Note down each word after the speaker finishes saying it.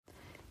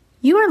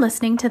You are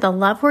listening to the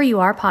Love Where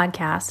You Are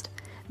podcast.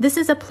 This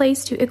is a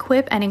place to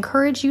equip and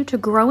encourage you to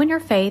grow in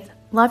your faith,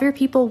 love your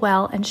people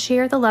well, and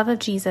share the love of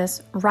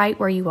Jesus right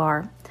where you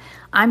are.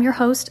 I'm your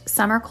host,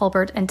 Summer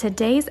Colbert, and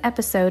today's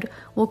episode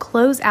will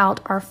close out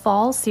our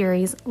fall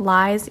series,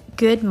 Lies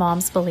Good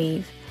Moms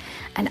Believe.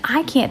 And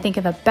I can't think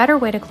of a better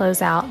way to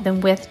close out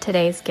than with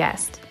today's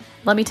guest.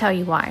 Let me tell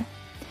you why.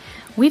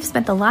 We've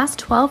spent the last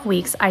 12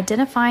 weeks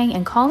identifying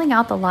and calling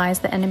out the lies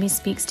the enemy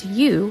speaks to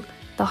you,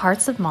 the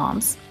hearts of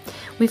moms.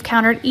 We've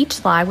countered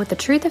each lie with the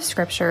truth of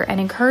Scripture and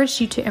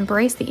encouraged you to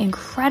embrace the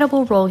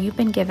incredible role you've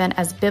been given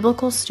as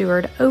biblical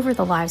steward over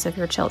the lives of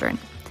your children.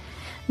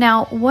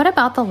 Now, what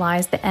about the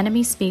lies the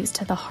enemy speaks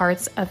to the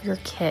hearts of your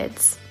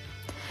kids?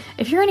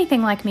 If you're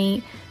anything like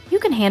me, you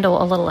can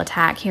handle a little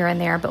attack here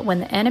and there, but when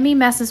the enemy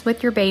messes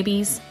with your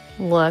babies,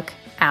 look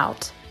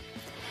out.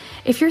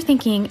 If you're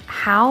thinking,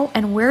 how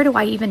and where do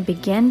I even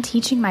begin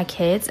teaching my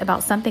kids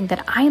about something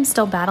that I am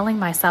still battling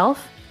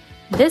myself?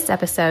 This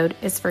episode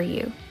is for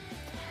you.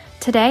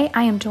 Today,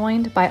 I am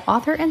joined by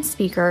author and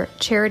speaker,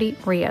 Charity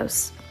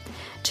Rios.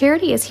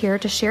 Charity is here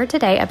to share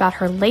today about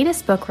her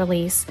latest book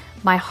release,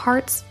 My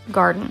Heart's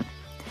Garden.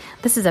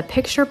 This is a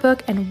picture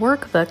book and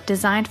workbook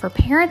designed for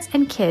parents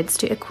and kids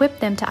to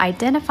equip them to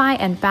identify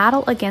and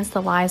battle against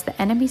the lies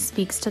the enemy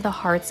speaks to the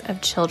hearts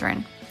of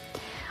children.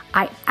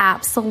 I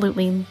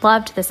absolutely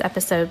loved this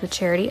episode with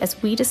Charity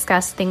as we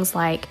discussed things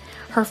like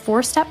her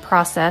 4-step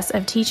process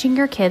of teaching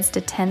your kids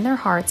to tend their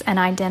hearts and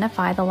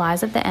identify the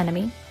lies of the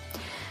enemy,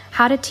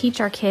 how to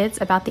teach our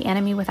kids about the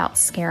enemy without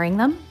scaring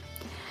them,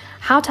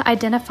 how to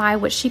identify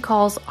what she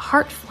calls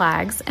heart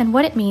flags and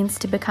what it means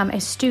to become a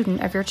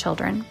student of your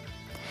children,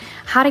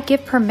 how to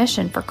give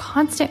permission for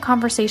constant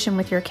conversation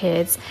with your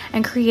kids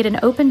and create an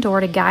open door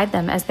to guide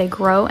them as they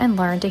grow and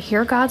learn to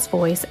hear God's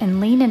voice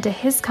and lean into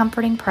His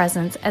comforting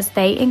presence as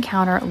they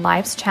encounter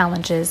life's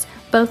challenges,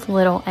 both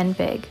little and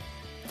big.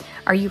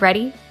 Are you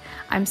ready?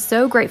 I'm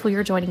so grateful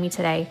you're joining me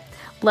today.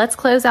 Let's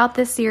close out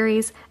this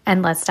series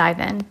and let's dive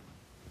in.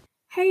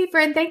 Hey,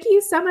 friend, thank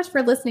you so much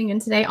for listening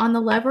in today on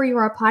the Love Where You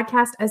Are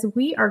podcast as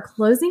we are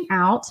closing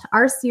out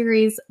our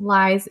series,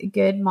 Lies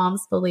Good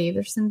Moms Believe.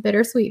 There's some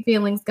bittersweet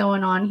feelings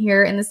going on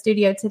here in the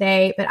studio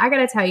today, but I got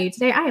to tell you,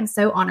 today I am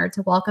so honored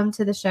to welcome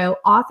to the show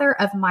author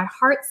of My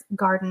Heart's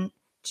Garden,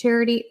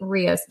 Charity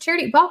Rios.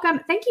 Charity,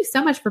 welcome. Thank you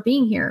so much for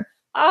being here.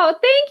 Oh,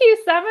 thank you,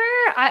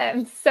 Summer. I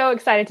am so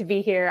excited to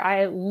be here.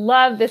 I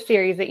love the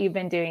series that you've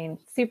been doing.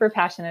 Super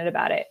passionate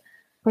about it.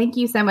 Thank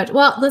you so much.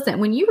 Well, listen,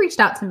 when you reached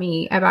out to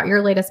me about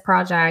your latest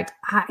project,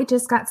 I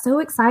just got so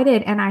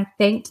excited and I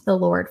thanked the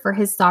Lord for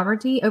His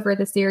sovereignty over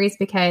the series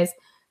because,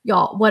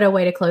 y'all, what a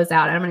way to close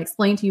out. And I'm going to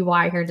explain to you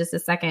why here in just a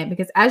second,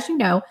 because as you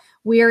know,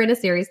 we are in a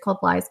series called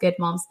Lies Good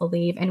Moms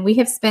Believe, and we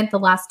have spent the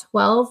last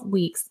 12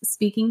 weeks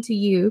speaking to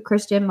you,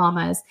 Christian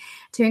mamas,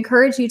 to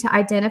encourage you to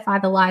identify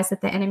the lies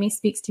that the enemy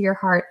speaks to your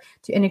heart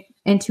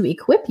and to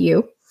equip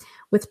you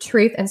with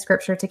truth and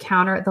Scripture to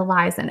counter the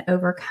lies and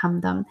overcome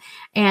them.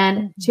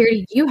 And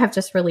Charity, you have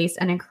just released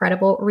an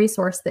incredible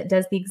resource that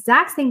does the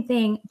exact same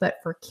thing,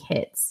 but for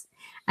kids.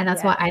 And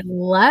that's why I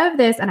love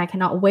this. And I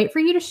cannot wait for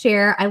you to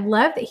share. I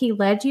love that He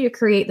led you to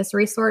create this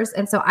resource.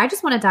 And so I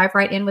just want to dive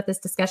right in with this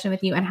discussion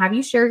with you and have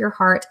you share your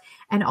heart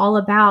and all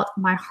about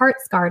My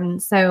Heart's Garden.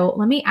 So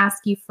let me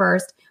ask you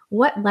first,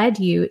 what led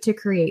you to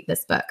create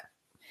this book?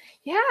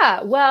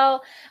 Yeah,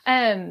 well,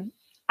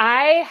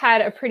 I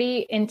had a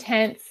pretty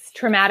intense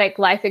traumatic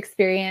life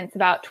experience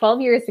about 12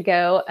 years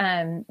ago.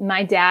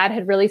 My dad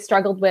had really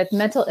struggled with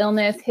mental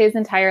illness his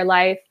entire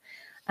life.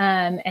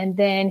 And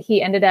then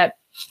he ended up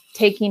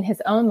taking his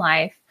own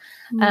life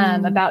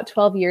about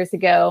 12 years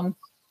ago.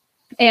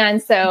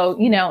 And so,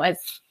 as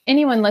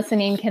anyone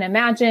listening can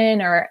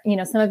imagine, or,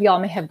 some of y'all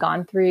may have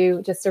gone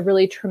through just a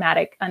really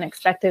traumatic,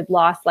 unexpected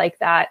loss like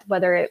that,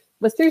 whether it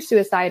was through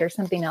suicide or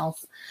something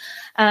else.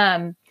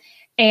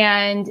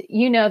 And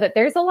that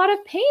there's a lot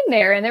of pain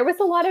there and there was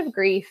a lot of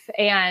grief,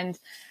 and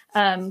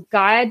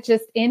God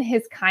just in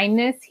His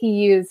kindness, He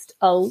used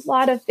a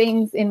lot of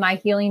things in my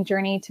healing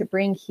journey to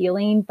bring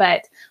healing.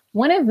 But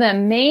one of the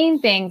main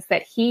things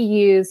that He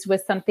used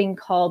was something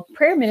called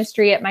prayer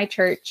ministry at my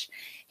church.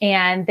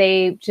 And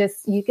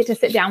you get to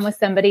sit down with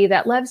somebody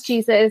that loves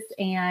Jesus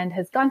and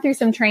has gone through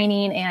some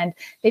training. And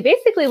they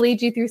basically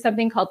lead you through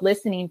something called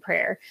listening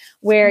prayer,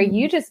 where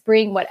you just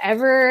bring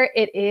whatever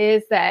it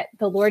is that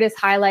the Lord is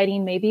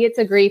highlighting. Maybe it's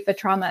a grief, a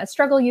trauma, a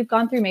struggle you've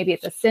gone through. Maybe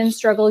it's a sin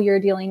struggle you're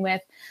dealing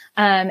with.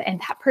 And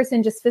that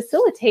person just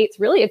facilitates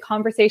really a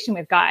conversation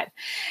with God.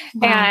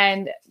 Wow.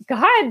 And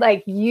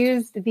God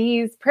used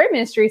these prayer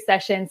ministry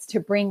sessions to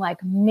bring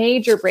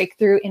major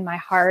breakthrough in my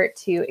heart,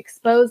 to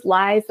expose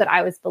lies that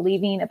I was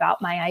believing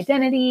about my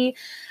identity.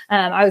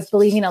 I was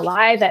believing a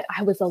lie that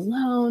I was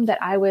alone,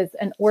 that I was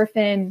an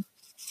orphan.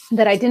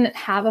 that I didn't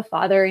have a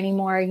father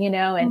anymore,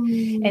 and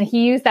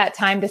he used that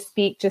time to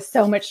speak just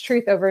so much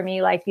truth over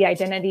me, like the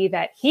identity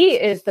that he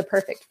is the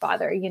perfect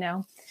father.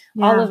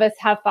 All of us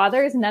have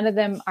fathers. None of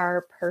them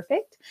are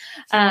perfect.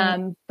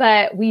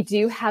 But we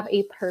do have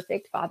a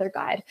perfect Father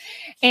God.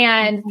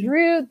 And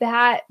through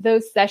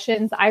those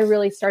sessions, I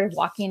really started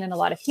walking in a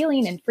lot of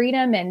healing and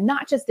freedom, and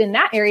not just in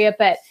that area,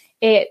 but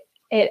it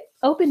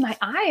opened my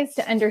eyes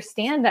to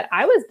understand that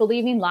I was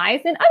believing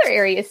lies in other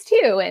areas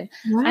too. And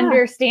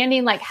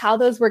understanding like how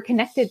those were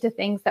connected to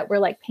things that were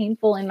like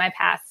painful in my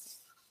past.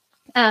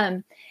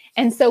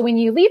 And so when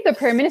you leave the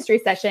prayer ministry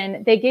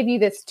session, they give you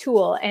this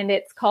tool, and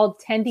it's called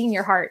Tending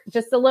Your Heart,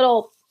 just a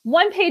little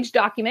 1-page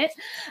document.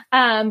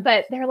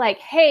 But they're like,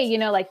 hey,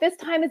 like this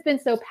time has been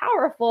so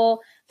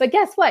powerful, but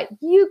guess what?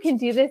 You can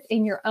do this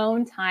in your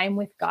own time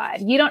with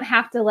God. You don't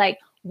have to like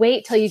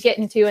wait till you get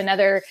into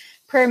another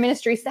prayer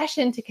ministry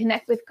session to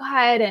connect with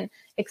God and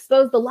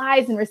expose the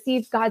lies and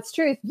receive God's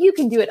truth. You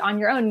can do it on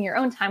your own in your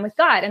own time with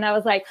God. And I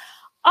was like,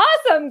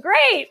 awesome,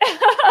 great,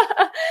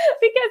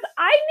 because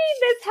I need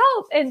this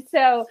help. And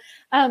so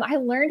I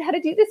learned how to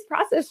do this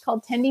process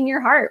called Tending Your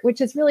Heart, which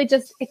is really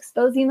just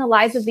exposing the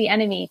lies of the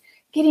enemy,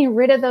 getting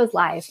rid of those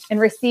lies and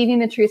receiving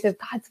the truth of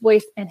God's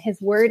voice and his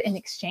word in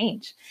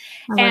exchange.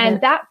 And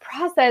that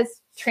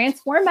process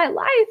transformed my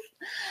life.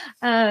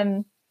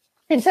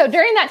 And so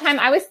during that time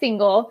I was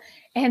single,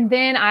 and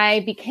then I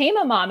became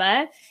a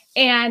mama,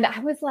 and I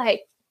was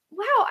like,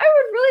 wow, I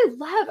would really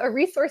love a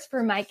resource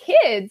for my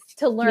kids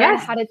to learn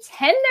how to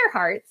tend their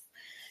hearts,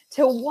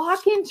 to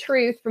walk in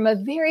truth from a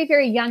very,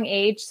 very young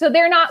age. So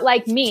they're not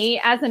like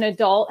me as an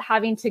adult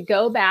having to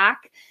go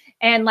back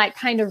and like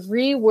kind of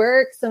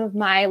rework some of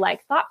my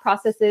like thought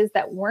processes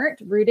that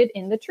weren't rooted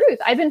in the truth.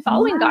 I've been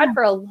following God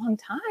for a long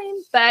time,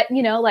 but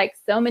like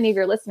so many of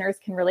your listeners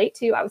can relate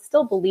to, I was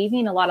still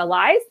believing a lot of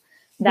lies.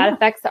 That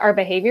affects our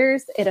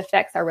behaviors. It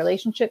affects our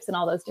relationships and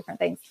all those different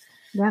things.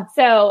 Yeah.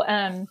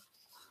 So,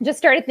 just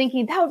started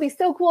thinking that would be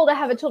so cool to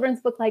have a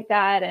children's book like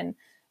that. And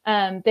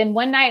then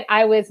one night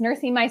I was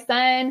nursing my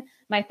son,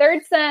 my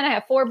third son. I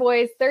have 4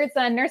 boys, third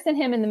son, nursing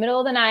him in the middle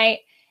of the night.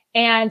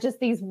 And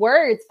just these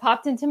words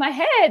popped into my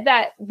head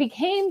that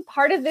became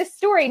part of this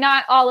story.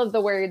 Not all of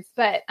the words,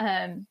 but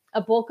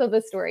a bulk of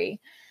the story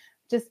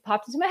just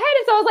popped into my head.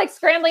 And so I was like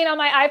scrambling on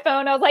my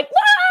iPhone. I was like,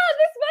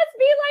 this must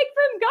be like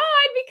from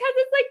God, because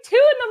it's like 2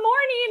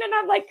 a.m. and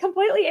I'm like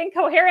completely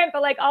incoherent,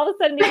 but like all of a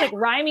sudden these like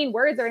rhyming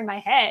words are in my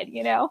head,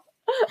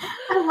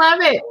 I love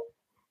it.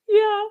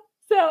 Yeah.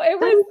 So it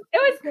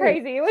was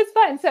crazy. It was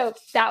fun. So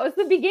that was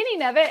the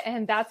beginning of it.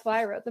 And that's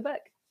why I wrote the book.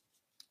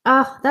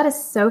 Oh, that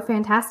is so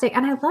fantastic.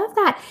 And I love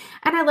that.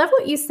 And I love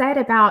what you said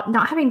about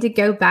not having to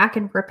go back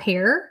and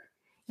repair.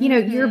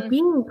 You're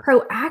being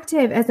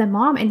proactive as a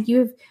mom, and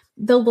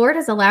the Lord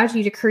has allowed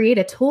you to create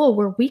a tool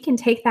where we can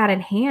take that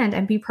in hand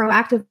and be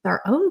proactive with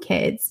our own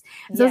kids.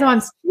 So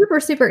I'm super,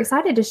 super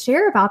excited to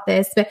share about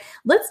this, but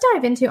let's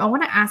dive into, I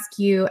want to ask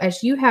you,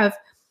 as you have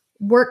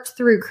worked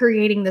through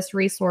creating this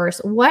resource,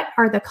 what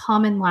are the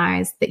common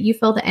lies that you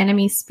feel the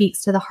enemy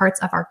speaks to the hearts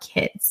of our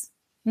kids?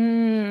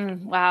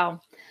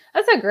 Wow.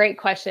 That's a great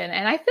question.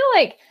 And I feel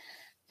like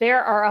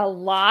there are a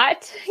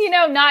lot,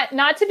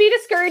 not to be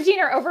discouraging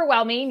or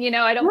overwhelming.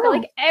 I don't feel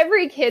like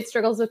every kid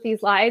struggles with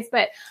these lies,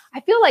 but I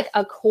feel like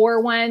a core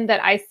one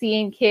that I see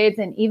in kids,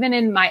 and even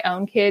in my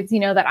own kids,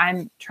 that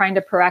I'm trying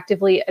to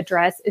proactively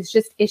address, is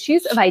just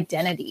issues of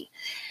identity.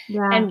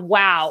 Yeah. And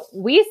wow,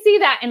 we see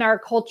that in our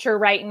culture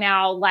right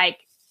now, like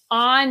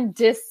on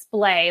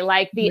display.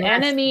 Like the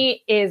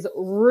enemy is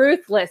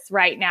ruthless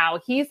right now.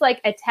 He's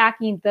like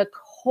attacking the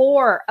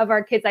core of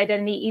our kids'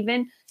 identity,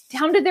 even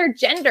down to their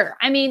gender.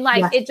 I mean,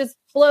 like it just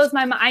blows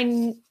my mind.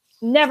 I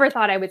never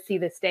thought I would see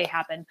this day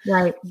happen.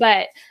 Right.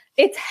 But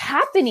it's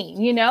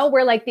happening,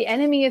 where like the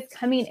enemy is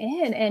coming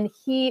in and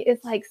he is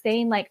like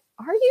saying like,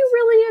 are you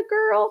really a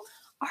girl?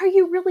 Are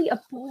you really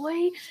a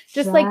boy?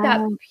 Just like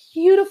that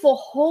beautiful,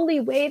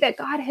 holy way that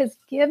God has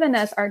given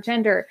us our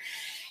gender.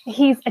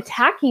 He's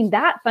attacking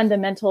that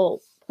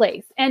fundamental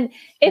place. And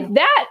if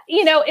that,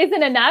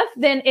 isn't enough,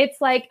 then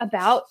it's like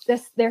about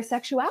their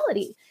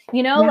sexuality,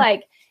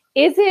 like,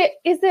 is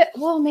it,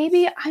 well,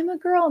 maybe I'm a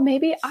girl.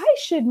 Maybe I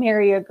should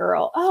marry a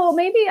girl. Oh,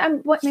 maybe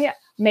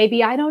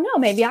maybe I don't know.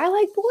 Maybe I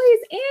like boys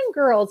and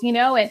girls,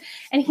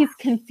 and he's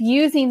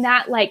confusing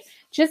that, like,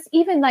 just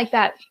even like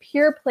that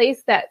pure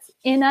place that's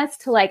in us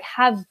to like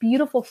have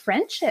beautiful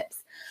friendships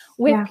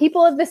with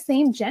people of the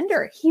same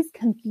gender. He's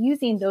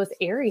confusing those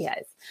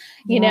areas,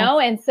 you know?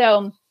 And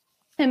so,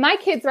 and my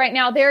kids right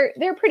now, they're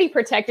pretty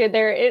protected.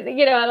 They're,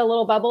 at a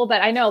little bubble,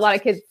 but I know a lot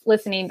of kids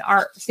listening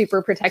aren't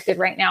super protected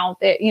right now.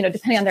 That,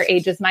 depending on their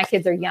ages, my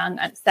kids are young,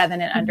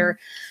 7 and under,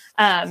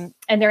 and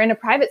they're in a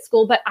private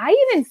school, but I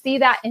even see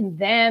that in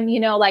them,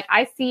 like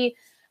I see,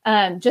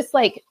 just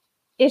like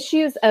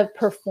issues of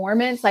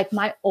performance. Like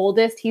my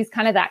oldest, he's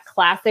kind of that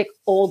classic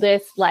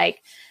oldest,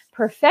 like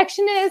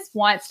perfectionist,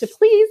 wants to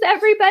please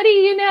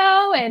everybody,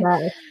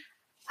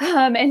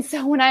 and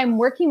so when I'm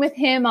working with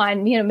him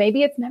on,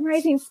 maybe it's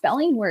memorizing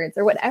spelling words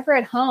or whatever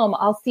at home,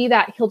 I'll see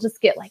that he'll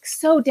just get like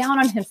so down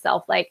on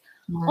himself. Like,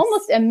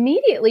 almost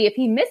immediately if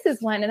he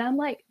misses one. And I'm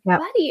like,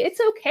 buddy, it's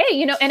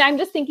okay. And I'm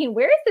just thinking,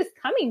 where is this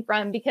coming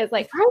from? Because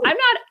like, I'm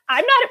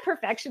not a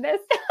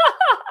perfectionist.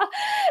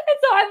 And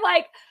so I'm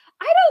like,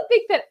 I don't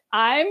think that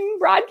I'm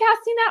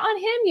broadcasting that on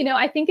him.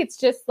 I think it's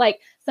just like,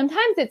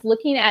 sometimes it's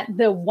looking at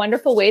the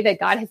wonderful way that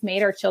God has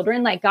made our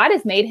children. Like God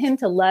has made him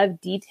to love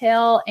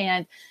detail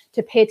and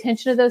to pay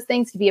attention to those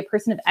things, to be a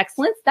person of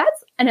excellence.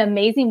 That's an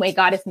amazing way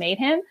God has made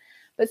him.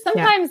 But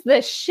sometimes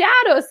the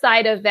shadow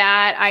side of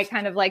that, I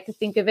kind of like to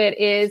think of it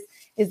is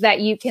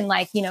that you can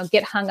like,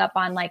 get hung up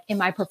on like,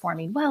 am I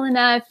performing well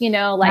enough?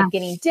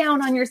 Getting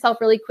down on yourself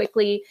really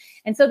quickly.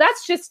 And so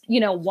that's just,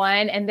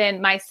 one. And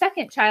then my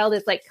second child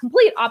is like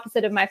complete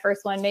opposite of my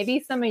first one. Maybe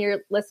some of your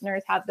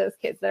listeners have those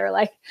kids that are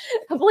like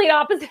complete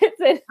opposites.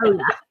 And you're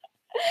like,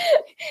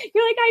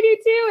 I do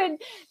too.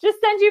 And just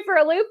send you for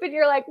a loop and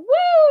you're like, woo,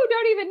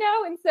 don't even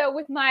know. And so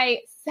with my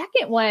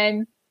second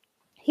one,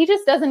 he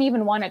just doesn't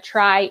even want to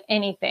try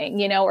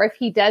anything, or if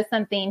he does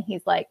something,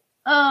 he's like,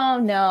 oh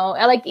no.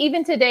 Like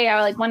even today,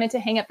 I like wanted to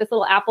hang up this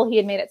little apple he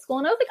had made at school.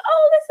 And I was like,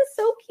 oh, this is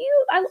so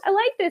cute. I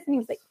like this. And he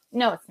was like,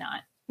 no, it's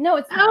not. No,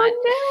 it's not.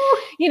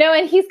 Oh, no.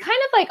 And he's kind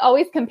of like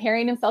always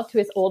comparing himself to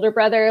his older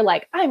brother.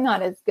 Like, I'm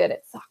not as good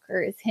at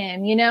soccer as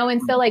him,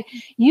 And so like,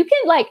 you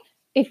can like,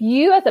 if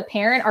you as a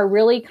parent are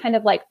really kind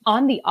of like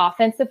on the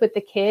offensive with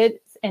the kids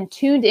and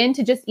tuned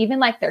into just even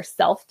like their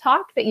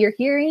self-talk that you're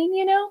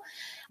hearing,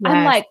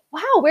 I'm like,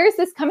 wow, where's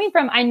this coming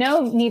from? I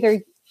know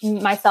neither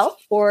myself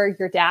or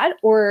your dad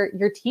or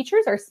your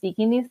teachers are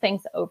speaking these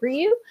things over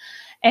you.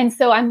 And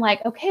so I'm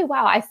like, okay,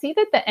 wow, I see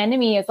that the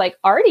enemy is like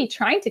already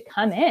trying to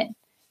come in,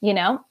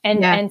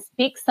 and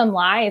speak some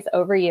lies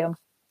over you.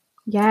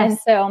 Yes. And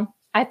so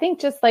I think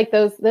just like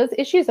those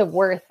issues of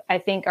worth, I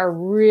think are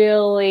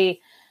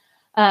really,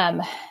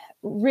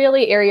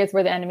 really areas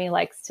where the enemy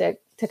likes to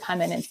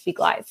come in and speak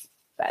lies.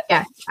 But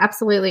yeah,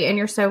 absolutely. And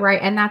you're so right.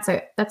 And that's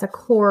a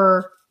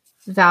core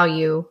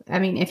value. I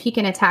mean, if he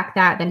can attack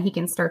that, then he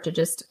can start to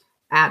just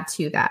add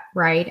to that.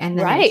 Right. And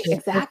then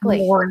exactly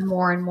more and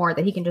more and more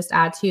that he can just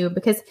add to,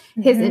 because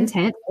his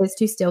intent is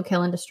to steal,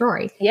 kill, and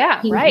destroy. Yeah.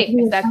 He's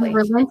exactly.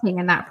 Unrelenting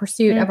in that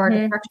pursuit of our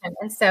destruction.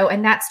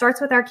 And that starts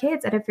with our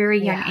kids at a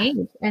very young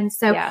age. And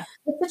so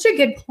it's such a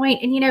good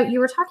point. And, you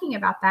were talking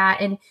about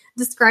that and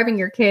describing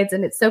your kids.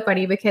 And it's so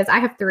funny because I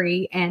have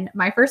 3 and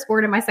my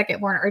firstborn and my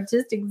secondborn are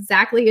just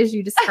exactly as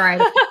you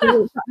described.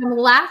 I'm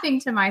laughing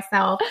to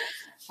myself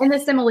and the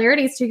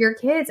similarities to your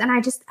kids. And I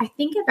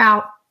think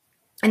about,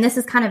 and this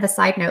is kind of a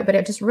side note, but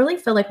I just really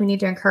feel like we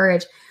need to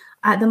encourage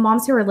the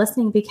moms who are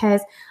listening,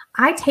 because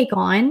I take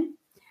on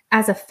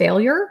as a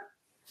failure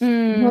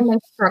when they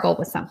struggle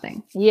with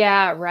something.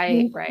 Yeah,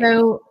 right.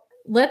 So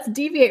let's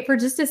deviate for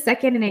just a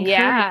second and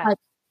encourage, like,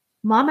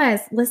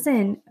 mamas,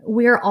 listen,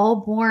 we're all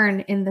born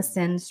in the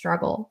sin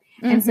struggle.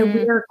 And so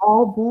we are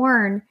all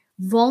born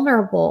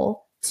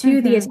vulnerable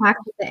to the attacks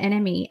of the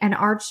enemy, and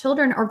our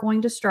children are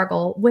going to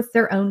struggle with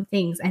their own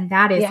things. And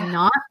that is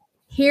not,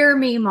 hear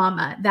me,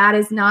 mama, that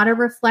is not a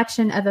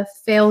reflection of a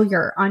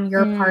failure on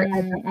your part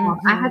as a mom.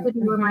 I had to be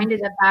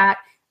reminded of that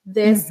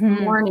this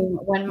morning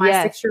when my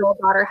 6-year-old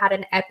daughter had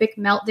an epic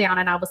meltdown,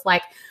 and I was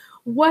like,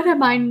 what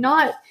am I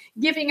not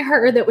giving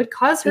her that would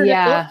cause her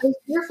to feel so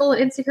fearful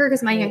and insecure?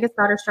 Because my youngest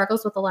daughter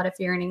struggles with a lot of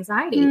fear and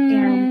anxiety.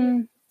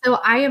 And so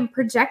I am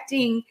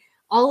projecting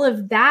all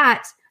of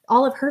that,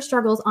 all of her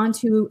struggles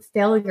onto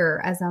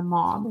failure as a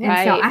mom.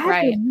 And so I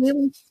have to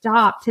really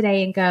stop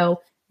today and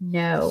go,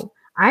 no,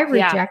 I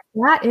reject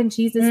that in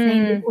Jesus'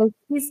 name, because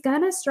he's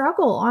going to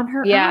struggle on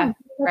her own.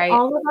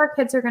 All of our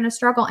kids are going to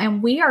struggle,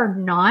 and we are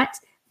not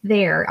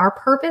there. Our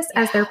purpose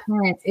as their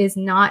parents is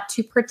not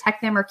to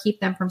protect them or keep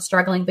them from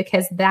struggling,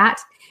 because that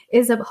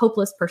is a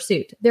hopeless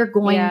pursuit. They're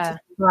going to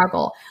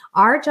struggle.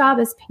 Our job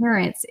as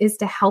parents is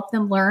to help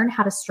them learn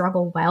how to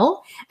struggle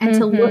well and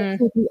to look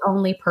to the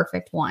only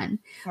perfect one.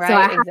 So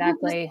I have to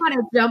just kind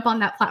of jump on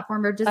that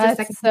platform for just a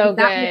second. So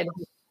good.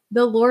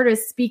 The Lord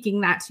is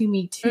speaking that to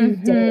me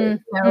today.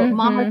 So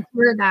mama,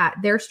 hear that.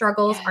 Their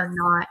struggles are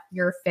not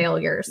your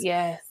failures.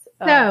 Yes.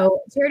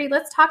 So Charity,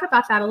 let's talk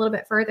about that a little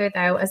bit further,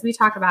 though, as we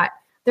talk about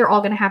they're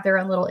all going to have their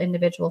own little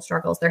individual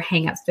struggles, their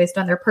hangups based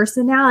on their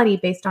personality,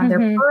 based on their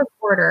birth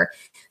order.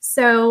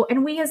 So,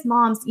 and we as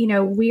moms,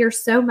 we are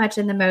so much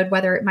in the mode,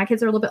 whether my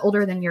kids are a little bit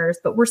older than yours,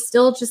 but we're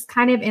still just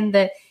kind of in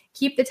the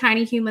keep the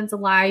tiny humans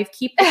alive,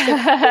 keep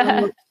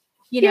the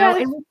and we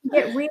can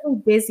get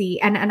really busy.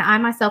 And I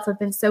myself have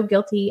been so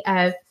guilty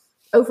of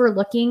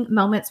overlooking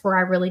moments where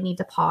I really need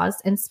to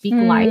pause and speak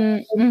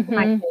life into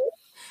my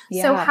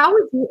kids. So how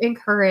would you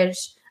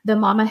encourage the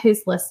mama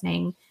who's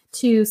listening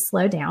to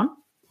slow down,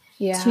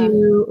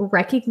 to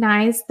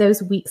recognize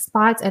those weak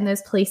spots and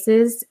those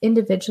places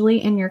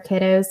individually in your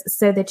kiddos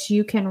so that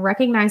you can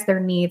recognize their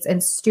needs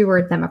and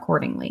steward them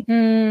accordingly?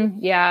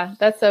 Yeah,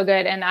 that's so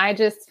good. And I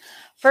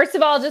first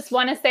of all, just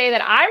want to say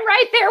that I'm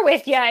right there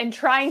with you and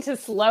trying to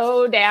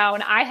slow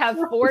down. I have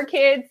 4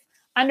 kids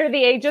under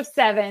the age of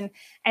 7.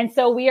 And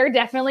so we are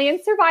definitely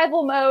in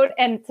survival mode.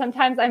 And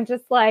sometimes I'm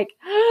just like,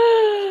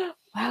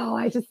 wow,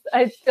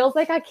 it feels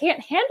like I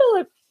can't handle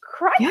a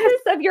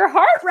crisis of your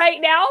heart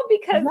right now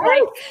because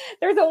like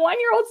there's a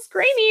 1-year-old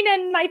screaming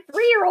and my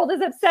 3-year-old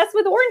is obsessed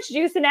with orange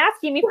juice and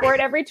asking me for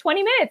it every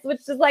 20 minutes, which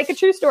is like a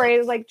true story.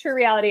 It's like true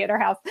reality at our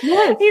house.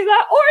 Yes. He's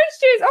like,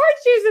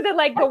 orange juice. And then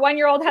like the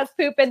 1-year-old has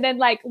poop. And then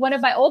like one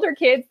of my older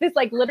kids, this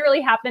like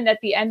literally happened at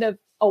the end of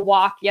a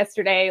walk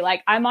yesterday.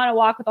 Like I'm on a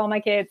walk with all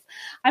my kids.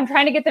 I'm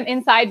trying to get them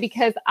inside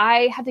because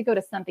I had to go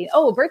to something.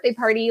 Oh, a birthday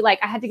party. Like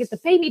I had to get the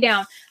baby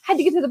down. I had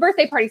to get to the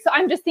birthday party. So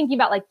I'm just thinking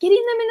about like getting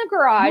them in the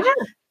garage,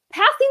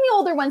 passing the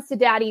older ones to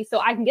daddy so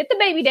I can get the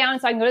baby down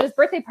so I can go to this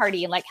birthday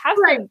party and like have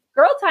some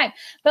girl time.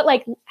 But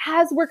like,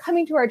 as we're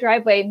coming to our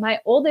driveway, my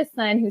oldest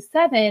son, who's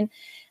 7,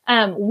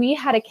 we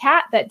had a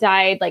cat that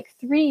died like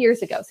 3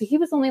 years ago. So he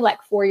was only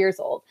like 4 years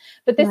old,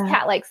 but this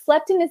cat like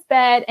slept in his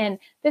bed, and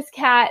this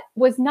cat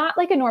was not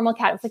like a normal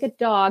cat. It was like a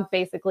dog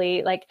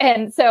basically. Like,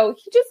 and so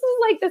he just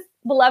was like this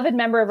beloved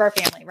member of our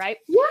family. Right.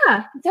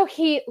 Yeah. So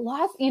he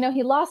lost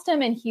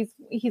him, and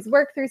he's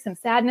worked through some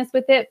sadness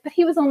with it, but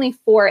he was only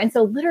 4. And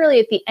so literally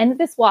at the end of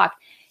this walk,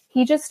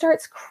 he just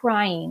starts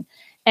crying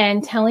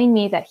and telling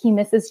me that he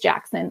misses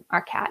Jackson,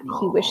 our cat.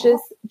 He wishes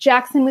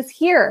Jackson was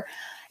here.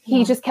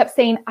 He just kept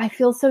saying, I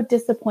feel so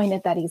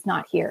disappointed that he's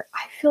not here.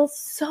 I feel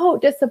so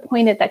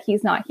disappointed that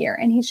he's not here.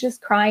 And he's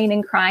just crying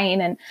and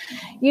crying. And,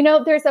 you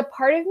know, there's a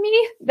part of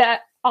me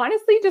that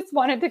honestly just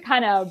wanted to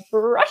kind of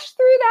brush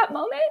through that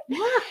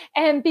moment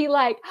and be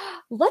like,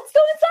 let's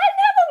go inside and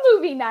have a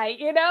movie night,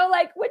 you know,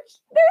 like, which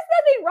there's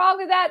nothing wrong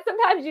with that.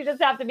 Sometimes you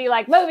just have to be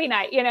like movie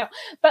night, you know,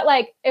 but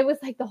like, it was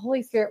like the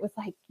Holy Spirit was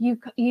like,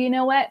 you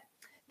know what?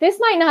 This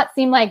might not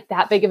seem like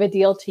that big of a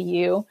deal to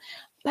you,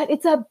 but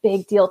it's a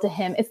big deal to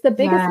him. It's the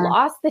biggest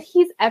loss that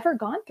he's ever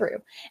gone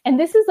through. And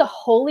this is a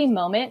holy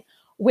moment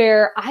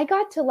where I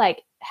got to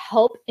like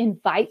help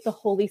invite the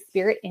Holy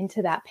Spirit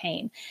into that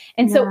pain.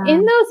 And so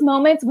in those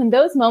moments, when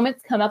those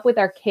moments come up with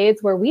our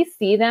kids, where we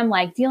see them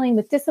like dealing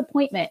with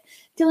disappointment,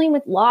 dealing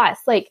with loss,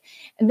 like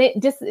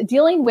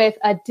dealing with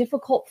a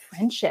difficult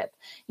friendship,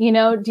 you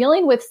know,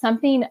 dealing with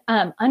something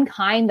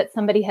unkind that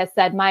somebody has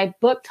said. My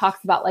book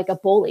talks about like a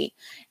bully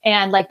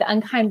and like the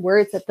unkind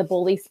words that the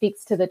bully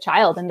speaks to the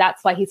child. And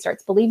that's why he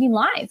starts believing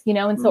lies, you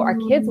know, and so our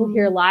kids will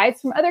hear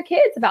lies from other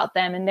kids about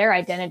them and their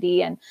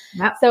identity. And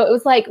so it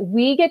was like,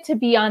 we get to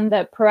be on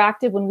the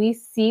proactive when we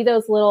see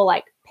those little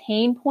like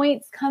pain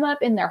points come up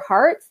in their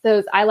hearts.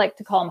 Those, I like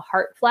to call them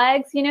heart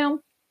flags, you know.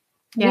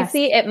 You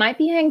see, it might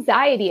be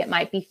anxiety, it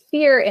might be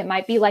fear, it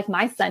might be like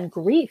my son,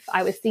 grief.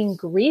 I was seeing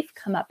grief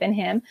come up in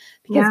him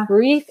because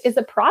grief is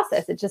a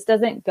process. It just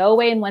doesn't go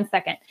away in 1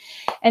 second.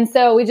 And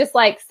so we just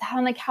like sat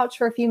on the couch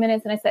for a few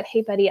minutes and I said,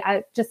 hey, buddy,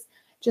 I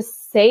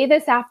just say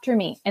this after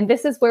me. And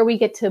this is where we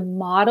get to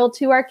model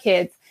to our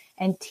kids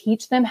and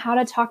teach them how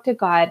to talk to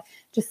God.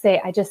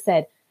 I just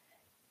said,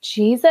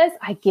 Jesus,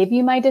 I give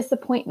you my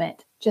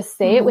disappointment. Just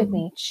say it with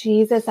me.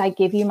 Jesus, I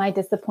give you my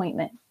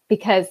disappointment,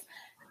 because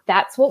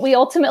that's what we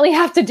ultimately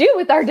have to do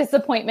with our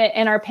disappointment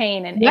and our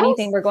pain and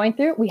anything we're going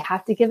through. We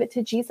have to give it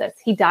to Jesus.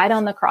 He died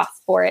on the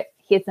cross for it.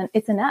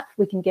 It's enough.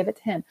 We can give it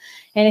to him.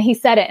 And he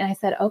said it. And I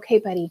said, okay,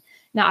 buddy,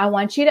 now I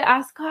want you to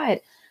ask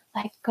God,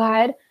 like,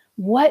 God,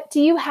 what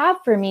do you have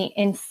for me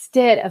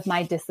instead of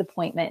my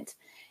disappointment?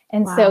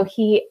 And so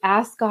he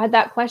asked God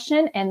that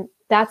question. And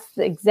that's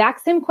the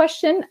exact same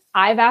question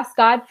I've asked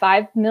God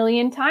 5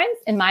 million times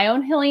in my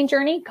own healing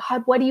journey.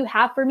 God, what do you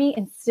have for me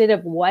instead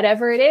of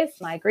whatever it is,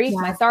 my grief,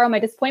 my sorrow, my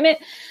disappointment,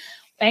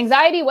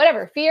 anxiety,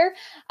 whatever, fear.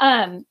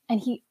 And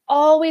he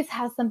always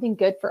has something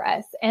good for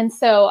us. And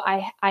so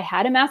I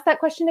had him ask that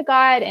question to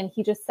God, and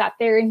he just sat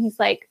there and he's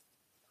like,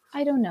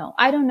 I don't know.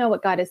 I don't know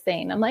what God is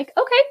saying. I'm like,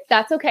 okay,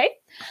 that's okay.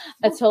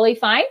 That's totally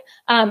fine.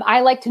 I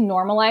like to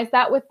normalize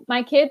that with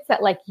my kids,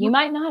 that like, you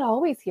might not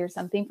always hear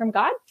something from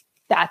God.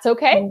 That's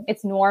okay.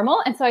 It's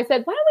normal. And so I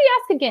said, why don't we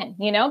ask again,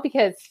 you know,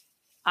 because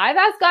I've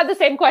asked God the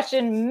same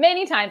question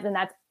many times, and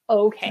that's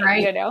okay.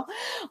 Right. You know,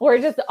 we're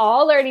just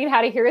all learning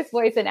how to hear his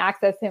voice and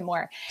access him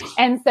more.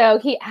 And so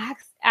he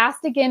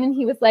asked again, and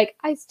he was like,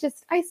 I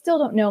still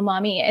don't know,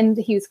 mommy. And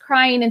he was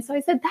crying. And so I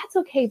said, that's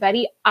okay,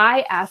 buddy.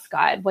 I asked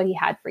God what he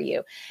had for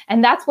you.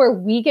 And that's where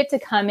we get to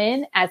come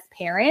in as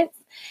parents,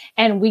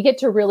 and we get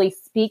to really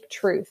speak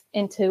truth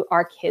into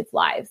our kids'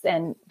 lives.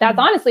 And that's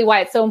honestly why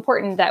it's so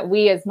important that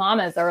we as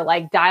mamas are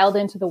like dialed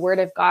into the word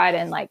of God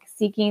and like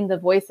seeking the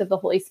voice of the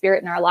Holy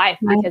Spirit in our life,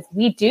 because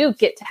we do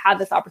get to have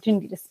this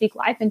opportunity to speak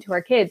life into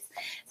our kids.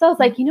 So I was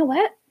like, you know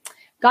what?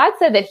 God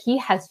said that he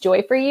has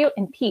joy for you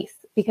and peace,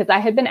 because I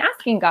had been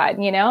asking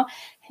God, you know,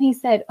 and he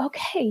said,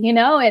 okay, you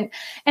know, and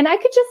I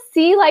could just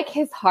see like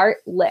his heart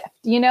lift,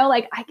 you know,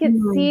 like I could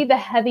see the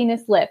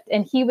heaviness lift,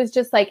 and he was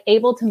just like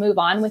able to move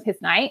on with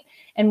his night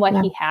and what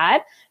he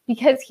had,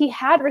 because he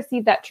had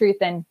received that truth.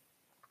 And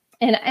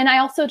I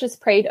also just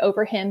prayed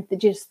over him,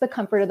 just the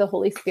comfort of the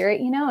Holy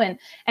Spirit, you know, and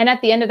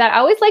at the end of that, I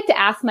always like to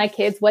ask my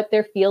kids what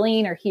they're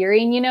feeling or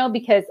hearing, you know,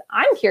 because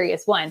I'm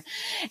curious, one.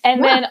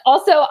 And then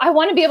also I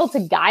want to be able to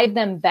guide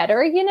them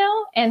better, you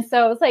know? And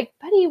so I was like,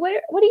 buddy, what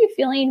are you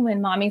feeling when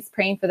mommy's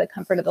praying for the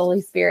comfort of the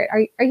Holy Spirit?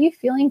 Are you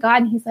feeling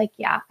God? And he's like,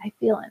 yeah, I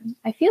feel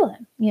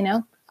him, you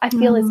know, I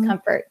feel his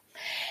comfort.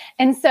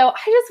 And so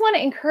I just want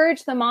to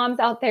encourage the moms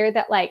out there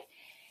that like,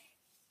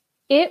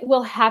 it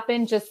will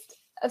happen just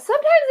sometimes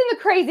in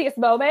the craziest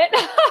moment.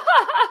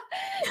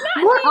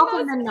 More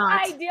often than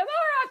not. More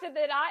often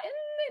than not.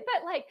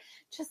 But like,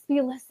 just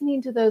be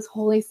listening to those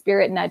Holy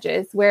Spirit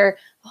nudges where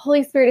the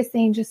Holy Spirit is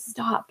saying, just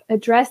stop,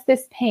 address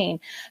this pain,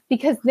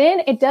 because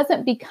then it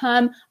doesn't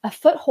become a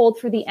foothold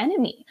for the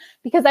enemy.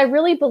 Because I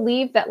really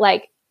believe that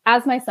like,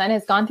 as my son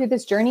has gone through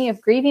this journey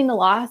of grieving the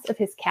loss of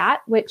his cat,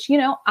 which, you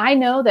know, I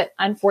know that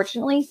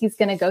unfortunately he's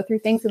going to go through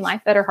things in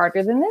life that are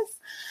harder than this,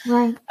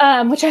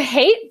 right? Which I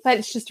hate, but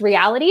it's just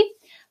reality.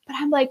 But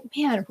I'm like,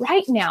 man,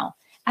 right now,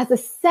 as a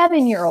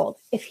 7-year-old,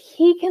 if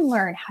he can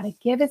learn how to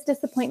give his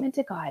disappointment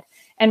to God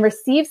and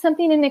receive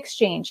something in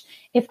exchange,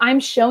 if I'm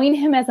showing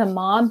him as a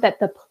mom that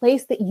the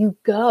place that you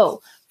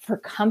go for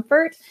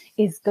comfort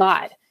is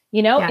God.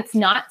 You know, It's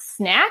not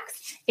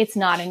snacks. It's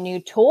not a new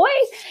toy.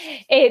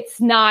 It's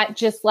not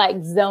just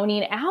like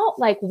zoning out.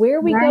 Like where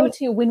we go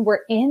to when we're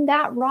in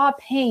that raw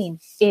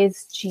pain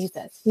is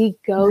Jesus. We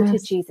go to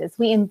Jesus.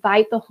 We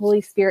invite the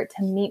Holy Spirit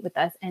to meet with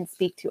us and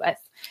speak to us.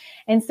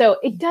 And so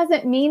it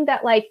doesn't mean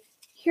that like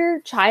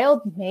your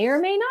child may or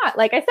may not,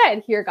 like I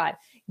said, hear God.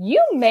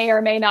 You may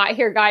or may not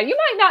hear God. You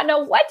might not know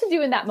what to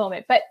do in that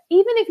moment. But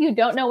even if you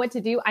don't know what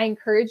to do, I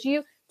encourage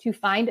you to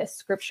find a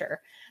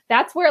scripture.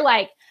 That's where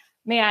like,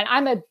 man,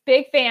 I'm a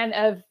big fan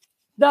of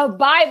the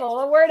Bible,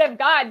 the word of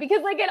God,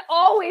 because like it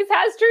always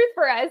has truth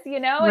for us, you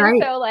know?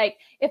 And so like,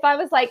 if I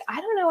was like,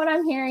 I don't know what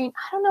I'm hearing,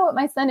 I don't know what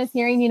my son is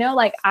hearing, you know,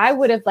 like I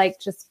would have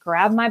like just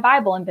grabbed my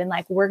Bible and been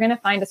like, we're going to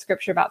find a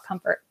scripture about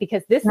comfort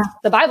because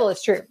the Bible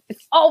is true.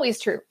 It's always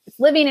true. It's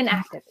living and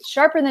active. It's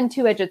sharper than a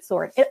two-edged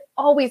sword. It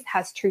always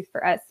has truth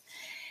for us.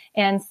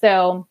 And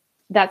so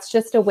that's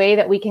just a way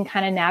that we can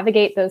kind of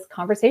navigate those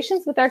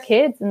conversations with our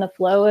kids in the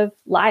flow of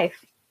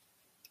life.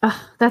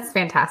 Oh, that's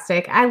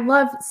fantastic. I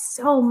love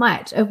so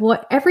much of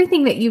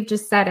everything that you've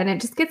just said. And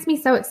it just gets me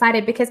so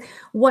excited because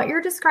what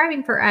you're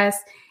describing for us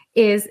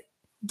is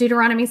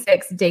Deuteronomy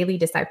 6 daily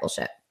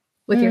discipleship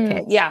with your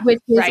kids, which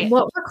is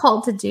what we're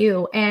called to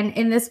do. And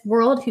in this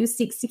world who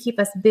seeks to keep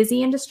us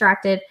busy and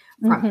distracted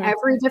from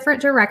every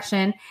different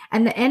direction,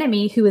 and the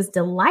enemy who is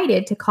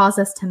delighted to cause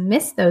us to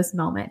miss those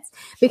moments.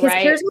 Because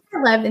here's what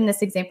I love in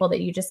this example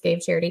that you just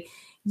gave, Charity.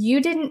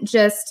 You didn't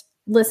just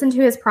listen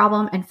to his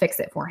problem and fix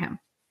it for him.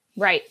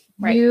 Right.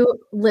 You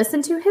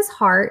listened to his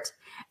heart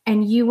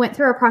and you went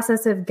through a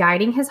process of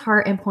guiding his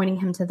heart and pointing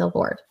him to the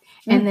Lord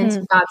and then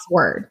to God's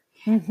word.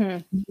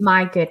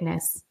 My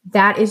goodness.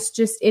 That is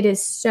just, it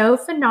is so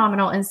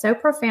phenomenal and so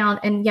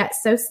profound and yet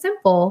so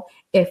simple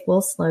if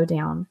we'll slow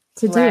down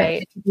to do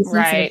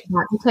it.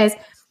 Because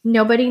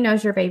nobody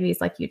knows your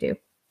babies like you do.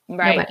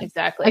 Right. Nobody.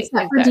 Exactly.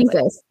 Except for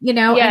Jesus, you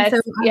know? And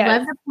so I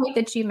love the point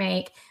that you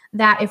make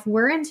that if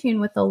we're in tune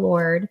with the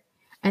Lord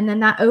and then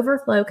that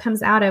overflow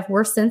comes out of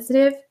we're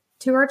sensitive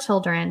to our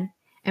children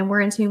and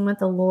we're in tune with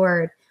the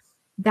Lord,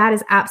 that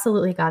is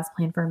absolutely God's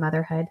plan for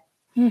motherhood.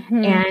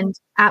 And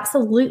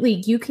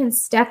absolutely you can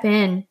step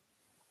in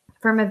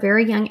from a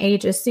very young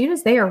age. As soon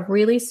as they are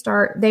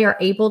they are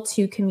able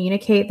to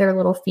communicate their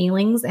little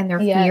feelings and their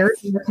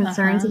fears and their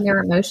concerns and their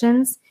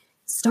emotions,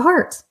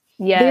 start.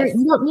 You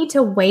don't need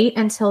to wait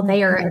until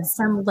they are at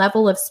some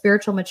level of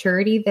spiritual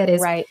maturity that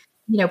is,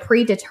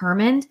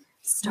 predetermined.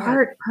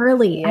 Start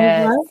early.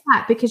 I love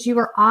that because you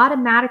are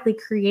automatically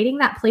creating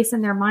that place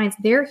in their minds.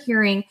 They're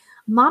hearing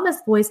mama's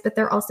voice, but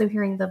they're also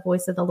hearing the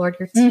voice of the Lord.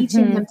 You're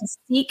teaching them to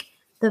seek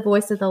the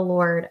voice of the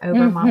Lord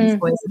over mama's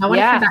voice. And I want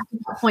to come back to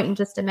that point in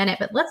just a minute,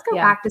 but let's go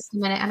back just a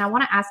minute. And I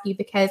want to ask you,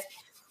 because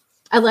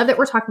I love that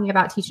we're talking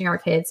about teaching our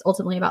kids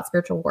ultimately about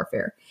spiritual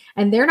warfare,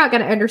 and they're not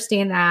going to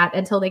understand that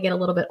until they get a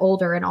little bit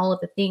older and all of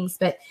the things,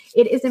 but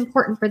it is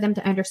important for them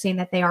to understand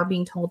that they are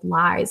being told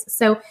lies.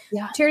 So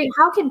Charity,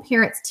 how can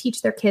parents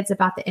teach their kids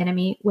about the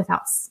enemy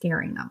without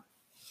scaring them?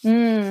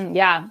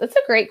 That's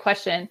a great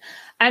question.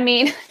 I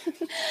mean,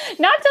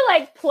 not to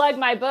like plug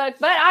my book,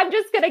 but I'm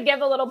just going to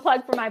give a little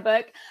plug for my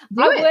book.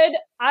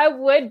 I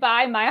would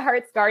buy My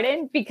Heart's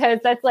Garden because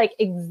that's like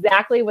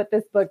exactly what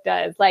this book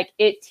does. Like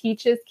it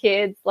teaches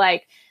kids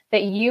like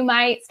that you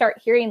might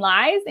start hearing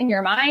lies in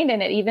your mind.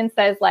 And it even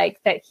says like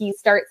that he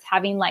starts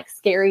having like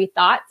scary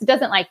thoughts. It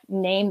doesn't like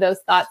name those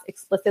thoughts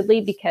explicitly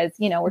because,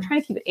 we're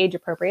trying to keep it age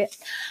appropriate.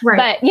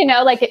 But,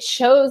 like it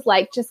shows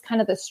like just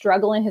kind of the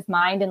struggle in his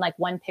mind in like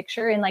one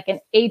picture in like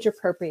an age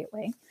appropriate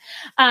way.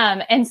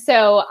 And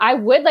so I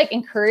would like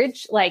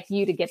encourage like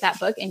you to get that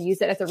book and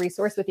use it as a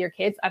resource with your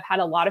kids. I've had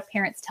a lot of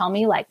parents tell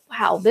me like,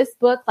 wow, this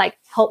book like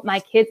helped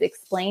my kids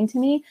explain to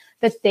me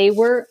that they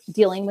were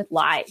dealing with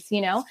lies,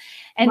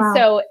 And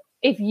so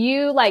if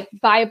you like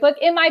buy a book,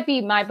 it might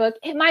be my book.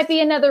 It might be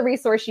another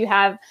resource you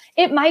have.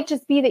 It might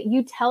just be that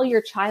you tell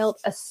your child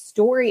a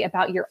story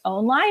about your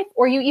own life,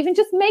 or you even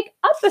just make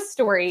up a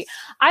story.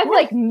 I've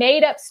like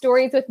made up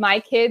stories with my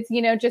kids,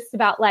 just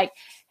about like,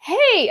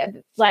 hey,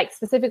 like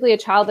specifically a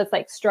child that's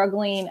like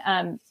struggling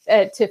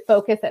to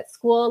focus at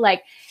school,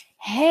 like,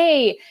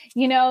 hey,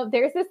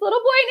 there's this little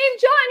boy named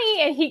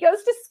Johnny and he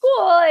goes to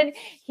school and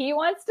he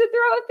wants to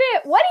throw a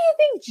fit. What do you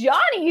think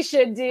Johnny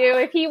should do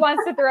if he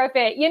wants to throw a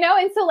fit?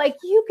 And so like,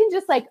 you can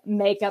just like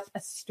make up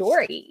a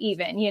story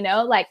even,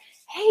 like,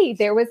 hey,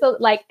 there was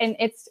and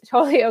it's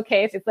totally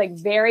okay if it's like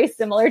very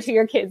similar to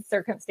your kid's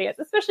circumstance,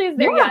 especially as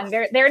they're young,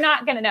 they're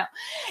not going to know.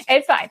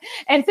 It's fine.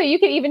 And so you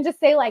could even just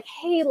say like,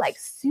 hey, like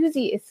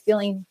Susie is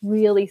feeling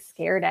really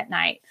scared at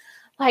night.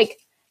 Like,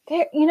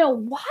 why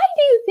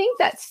do you think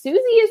that Susie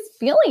is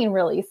feeling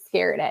really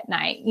scared at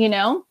night?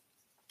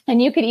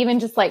 And you could even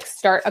just like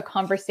start a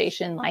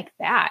conversation like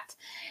that.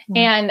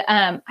 And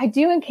I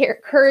do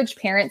encourage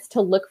parents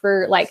to look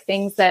for like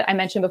things that I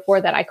mentioned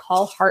before that I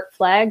call heart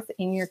flags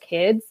in your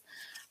kids.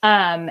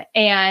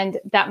 And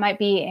that might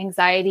be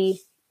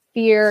anxiety,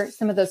 fear,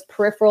 some of those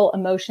peripheral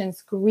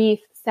emotions, grief,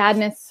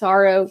 sadness,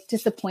 sorrow,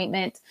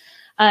 disappointment,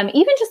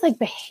 even just like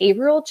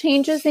behavioral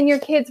changes in your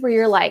kids where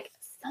you're like,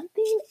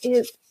 something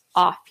is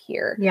off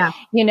here,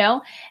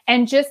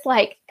 and just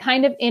like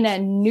kind of in a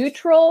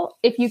neutral,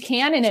 if you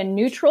can, in a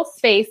neutral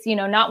space,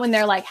 not when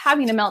they're like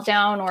having a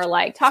meltdown or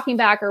like talking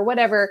back or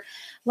whatever,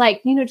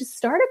 like, just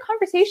start a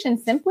conversation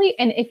simply.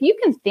 And if you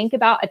can think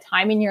about a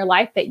time in your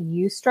life that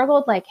you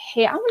struggled, like,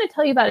 hey, I want to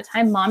tell you about a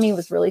time mommy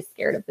was really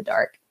scared of the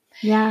dark.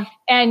 Yeah.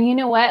 And you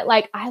know what?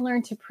 Like I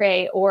learned to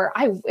pray, or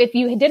if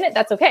you didn't,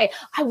 that's okay.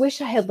 I wish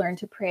I had learned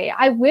to pray.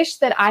 I wish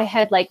that I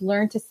had like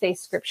learned to say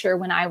scripture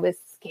when I was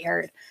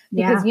scared,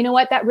 because you know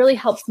what? That really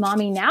helps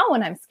mommy now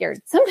when I'm scared.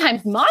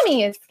 Sometimes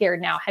mommy is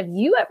scared now. Have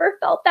you ever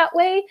felt that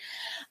way?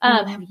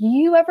 Have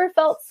you ever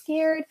felt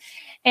scared?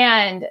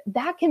 And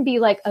that can be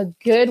like a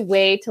good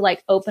way to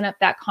like open up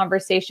that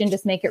conversation,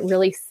 just make it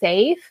really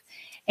safe.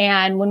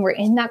 And when we're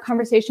in that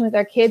conversation with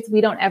our kids,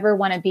 we don't ever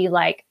want to be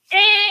like,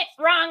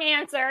 wrong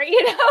answer,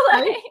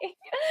 like,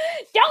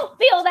 don't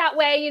feel that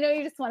way.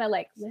 You just want to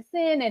like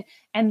listen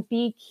and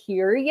be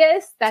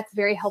curious. That's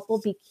very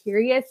helpful. Be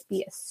curious,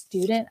 be a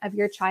student of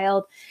your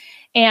child.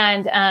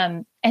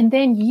 And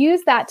then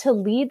use that to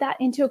lead that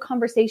into a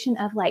conversation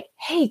of like,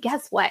 hey,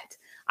 guess what?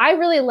 I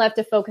really love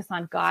to focus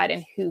on God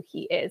and who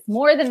he is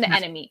more than the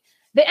enemy.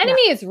 The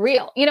enemy is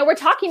real. We're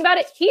talking about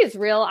it. He is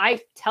real. I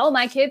tell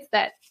my kids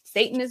that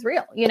Satan is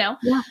real.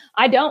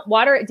 I don't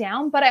water it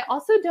down, but I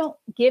also don't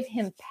give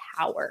him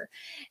power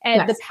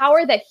and the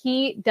power that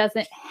he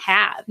doesn't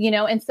have,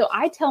 And so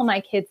I tell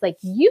my kids, like,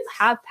 you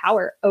have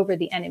power over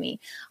the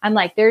enemy. I'm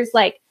like, there's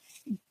like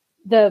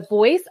the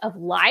voice of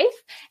life.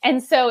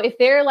 And so if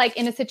they're like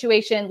in a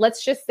situation,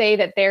 let's just say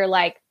that they're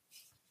like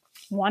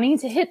wanting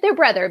to hit their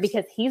brother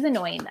because he's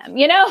annoying them,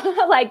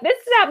 like this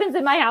happens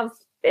in my house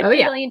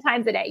 50 million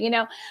times a day.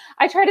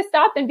 I try to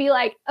stop and be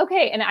like,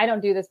 okay. And I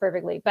don't do this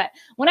perfectly, but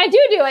when I do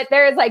it,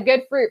 there is like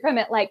good fruit from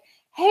it. Like,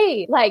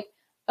 hey, like,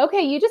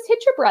 okay, you just hit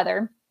your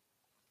brother.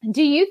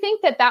 Do you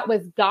think that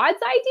was God's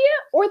idea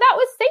or that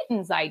was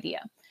Satan's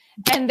idea?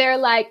 And they're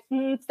like,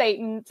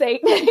 Satan, they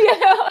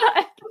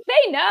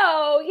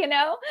know,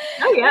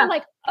 Oh, yeah. And I'm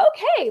like,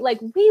 okay, like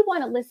we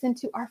want to listen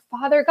to our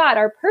Father God,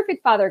 our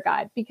perfect Father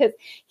God, because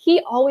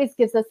he always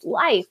gives us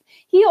life.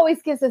 He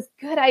always gives us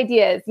good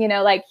ideas,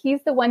 like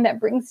he's the one that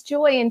brings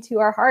joy into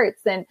our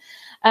hearts. And,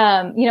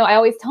 I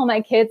always tell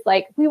my kids,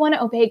 like, we want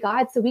to obey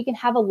God so we can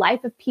have a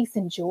life of peace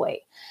and joy,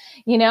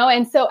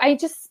 And so I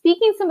just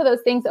speaking some of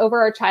those things over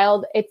our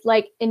child, it's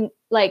like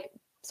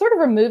sort of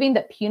removing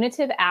the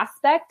punitive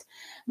aspect,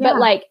 but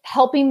like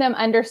helping them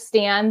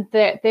understand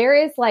that there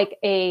is like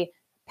a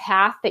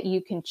path that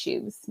you can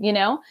choose,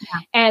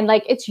 and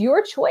like, it's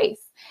your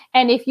choice.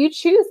 And if you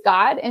choose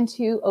God and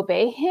to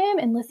obey him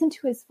and listen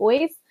to his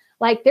voice,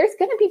 like there's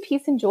going to be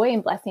peace and joy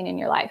and blessing in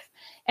your life.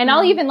 And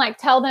I'll even like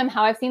tell them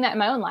how I've seen that in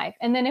my own life.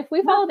 And then if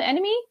we follow the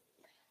enemy,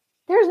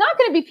 there's not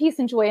going to be peace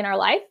and joy in our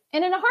life.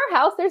 And in our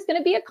house, there's going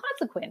to be a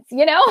consequence,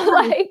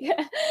 like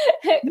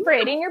for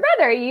hitting your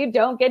brother. You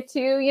don't get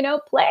to,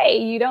 play.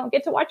 You don't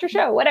get to watch your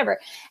show, whatever.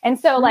 And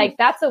so like,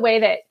 that's a way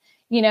that,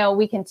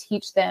 we can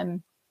teach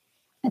them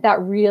at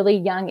that really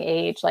young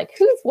age, like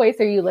whose voice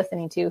are you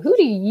listening to? Who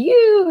do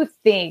you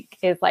think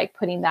is like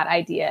putting that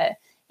idea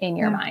in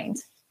your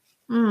mind?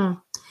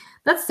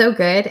 That's so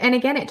good. And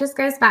again, it just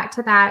goes back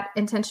to that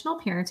intentional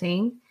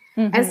parenting.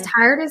 As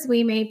tired as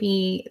we may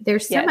be,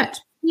 there's so much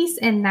peace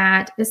in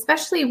that,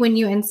 especially when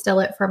you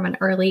instill it from an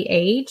early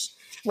age,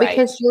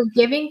 because you're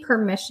giving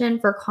permission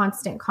for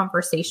constant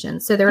conversation.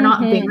 So they're not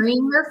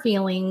burying their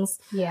feelings.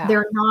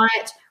 They're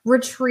not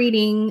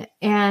retreating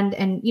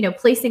and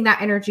placing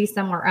that energy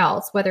somewhere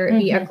else, whether it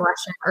be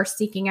aggression or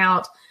seeking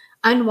out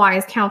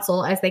unwise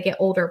counsel as they get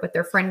older with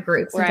their friend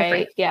groups. And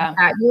different things like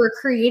that. You're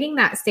creating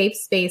that safe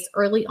space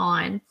early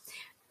on,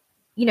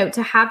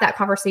 to have that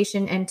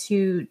conversation and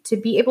to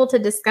be able to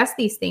discuss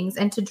these things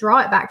and to draw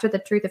it back to the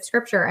truth of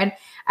scripture. And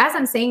as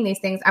I'm saying these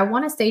things, I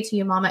want to say to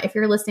you, Mama, if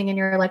you're listening and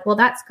you're like, well,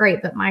 that's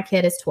great, but my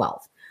kid is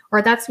 12,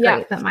 or that's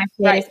great, but my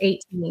kid is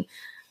 18.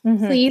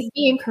 Please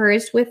be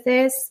encouraged with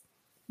this.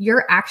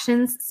 Your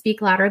actions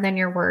speak louder than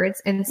your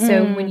words. And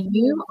so when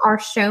you are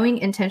showing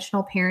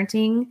intentional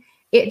parenting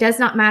it does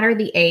not matter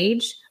the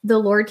age, the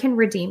Lord can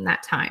redeem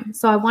that time.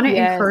 So I want to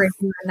encourage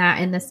you in that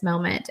in this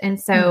moment. And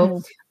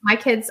so my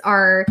kids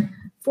are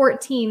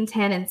 14,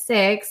 10, and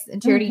 6.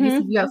 And Charity,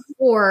 you have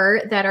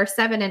 4 that are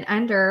 7 and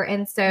under.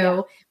 And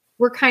so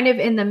we're kind of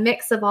in the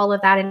mix of all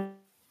of that in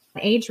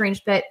age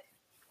range. But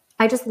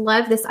I just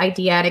love this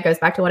idea. And it goes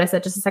back to what I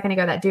said just a second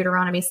ago, that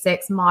Deuteronomy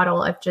 6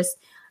 model of just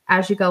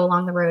as you go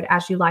along the road,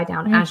 as you lie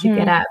down, as you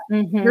get up,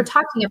 you're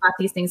talking about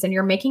these things and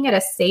you're making it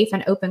a safe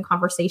and open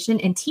conversation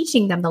and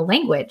teaching them the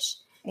language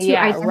to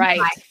identify.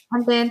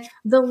 And then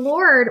the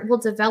Lord will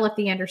develop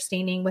the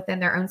understanding within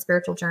their own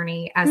spiritual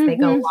journey as they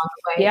go along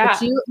the way.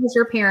 But you as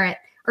your parent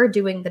are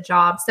doing the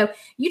job. So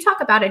you talk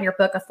about in your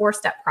book, a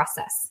 4-step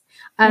process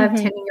of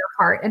tending your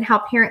heart and how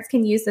parents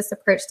can use this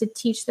approach to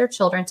teach their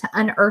children to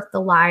unearth the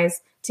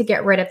lies, to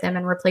get rid of them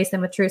and replace them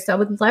with truth. So I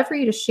would love for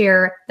you to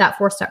share that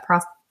 4-step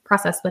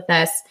process with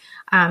us,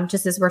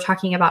 just as we're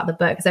talking about the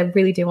book, because I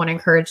really do want to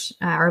encourage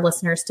our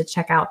listeners to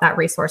check out that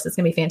resource. It's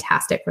going to be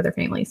fantastic for their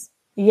families.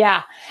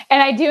 Yeah.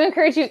 And I do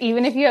encourage you,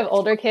 even if you have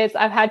older kids,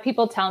 I've had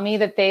people tell me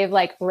that they've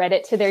like read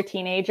it to their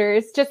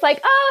teenagers, just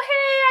like, oh, hey,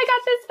 I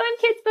got this fun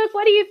kids book.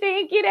 What do you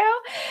think? You know?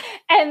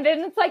 And then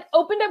it's like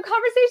opened up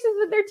conversations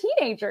with their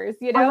teenagers,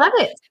 you know? I love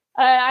it.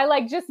 I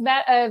like just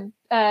met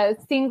a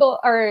single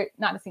or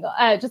not a single,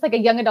 just like a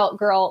young adult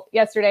girl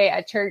yesterday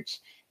at church.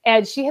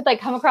 And she had like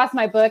come across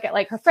my book at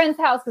like her friend's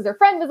house because her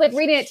friend was like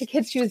reading it to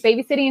kids she was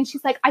babysitting. And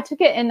she's like, I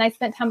took it and I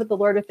spent time with the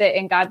Lord with it.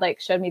 And God like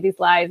showed me these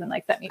lies and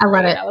like set me free. I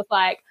love it. And I was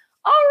like,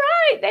 all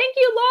right, thank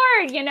you,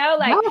 Lord. You know,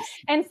 like,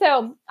 and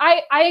so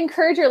I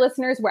encourage your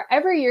listeners,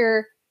 wherever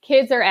your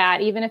kids are at,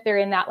 even if they're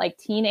in that like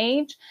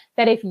teenage,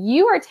 that if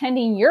you are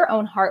tending your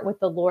own heart with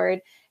the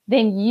Lord,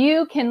 then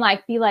you can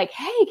like be like,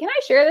 hey, can I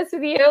share this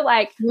with you?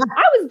 Like,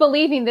 I was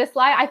believing this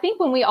lie. I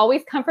think when we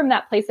always come from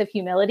that place of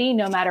humility,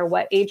 no matter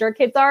what age our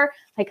kids are,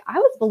 like I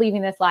was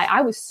believing this lie.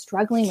 I was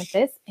struggling with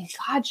this and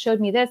God showed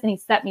me this and he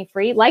set me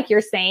free. Like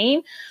you're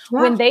saying,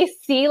 when they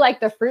see like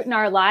the fruit in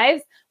our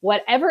lives,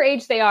 whatever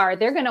age they are,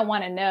 they're going to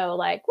want to know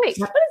like, wait,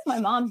 what is my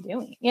mom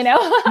doing? You know,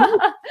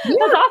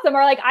 that's awesome.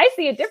 Or like, I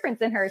see a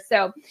difference in her.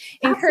 So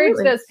encourage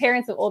those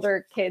parents of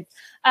older kids.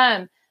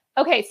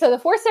 Okay. So the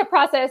 4-step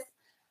process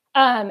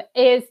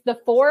is the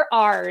 4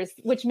 R's,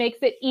 which makes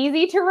it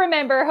easy to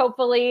remember,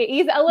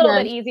 hopefully a little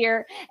bit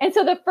easier. And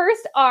so the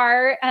first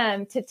R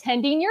to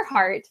tending your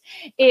heart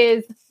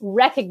is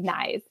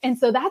recognize. And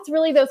so that's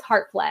really those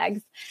heart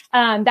flags.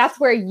 That's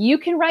where you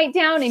can write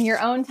down in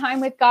your own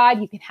time with God.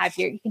 You can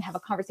have a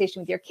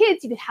conversation with your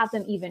kids. You could have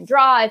them even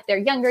draw if they're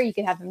younger. You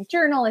could have them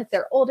journal if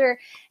they're older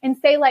and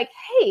say like,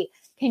 hey,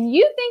 can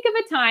you think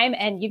of a time?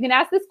 And you can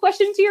ask this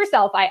question to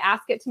yourself. I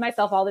ask it to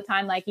myself all the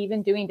time, like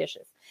even doing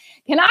dishes.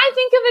 Can I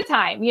think of a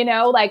time, you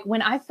know, like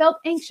when I felt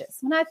anxious,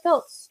 when I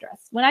felt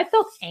stressed, when I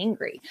felt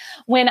angry,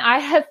 when I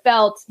have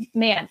felt,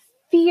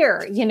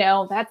 fear, you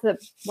know,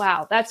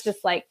 that's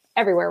just like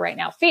everywhere right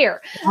now.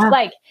 Fear,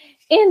 like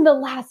in the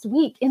last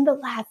week, in the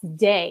last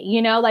day,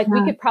 you know, like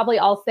we could probably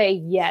all say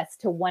yes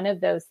to one of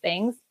those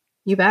things.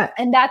 You bet.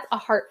 And that's a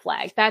heart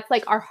flag. That's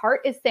like our heart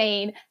is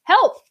saying,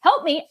 help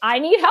me. I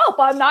need help.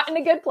 I'm not in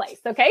a good place.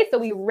 Okay. So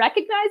we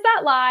recognize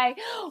that lie.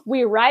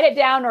 We write it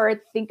down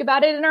or think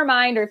about it in our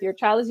mind, or if your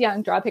child is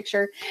young, draw a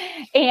picture.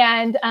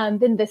 And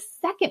then the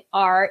second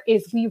R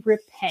is we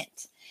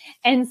repent.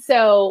 And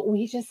so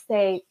we just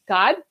say,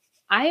 God,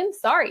 I am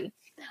sorry.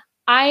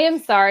 I am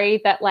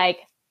sorry that like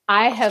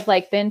I have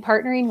like been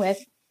partnering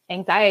with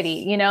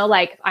anxiety, you know,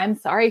 like I'm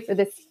sorry for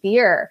this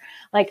fear.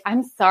 Like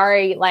I'm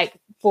sorry, like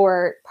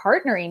for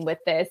partnering with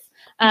this.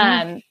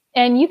 And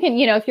you can,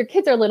 you know, if your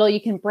kids are little,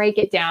 you can break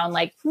it down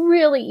like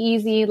really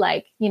easy,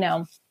 like, you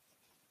know,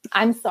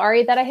 I'm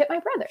sorry that I hit my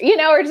brother, you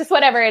know, or just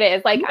whatever it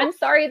is. Like, I'm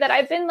sorry that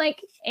I've been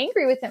like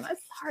angry with him. I'm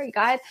sorry,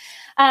 God.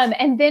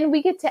 And then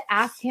we get to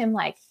ask him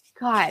like,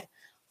 God,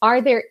 are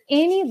there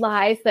any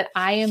lies that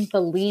I am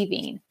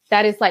believing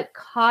that is like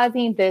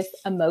causing this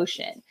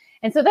emotion?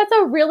 And so that's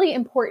a really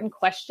important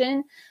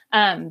question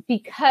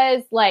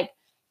because like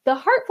the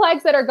heart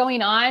flags that are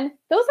going on,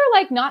 those are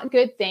like not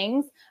good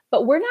things,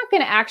 but we're not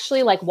going to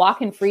actually like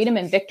walk in freedom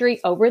and victory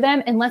over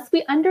them unless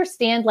we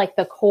understand like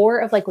the core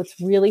of like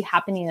what's really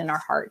happening in our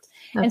heart.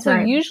 And so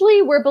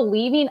usually we're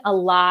believing a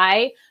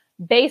lie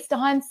based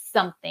on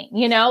something,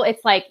 you know,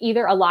 it's like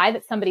either a lie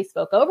that somebody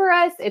spoke over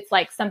us. It's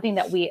like something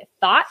that we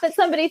thought that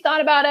somebody thought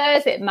about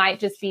us. It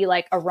might just be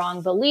like a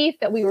wrong belief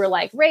that we were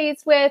like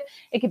raised with.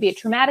 It could be a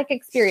traumatic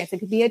experience. It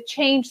could be a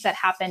change that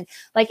happened.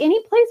 Like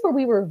any place where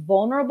we were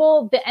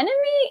vulnerable, the enemy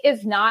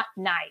is not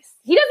nice.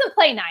 He doesn't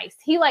play nice.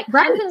 He like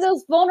comes in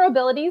those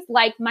vulnerabilities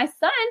like my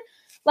son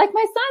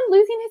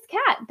losing his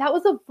cat. That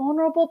was a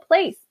vulnerable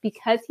place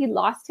because he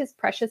lost his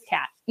precious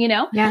cat, you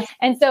know? Yes.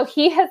 And so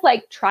he has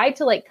like tried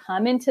to like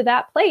come into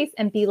that place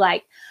and be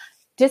like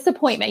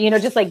disappointment, you know,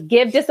 just like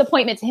give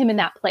disappointment to him in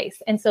that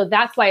place. And so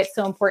that's why it's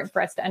so important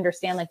for us to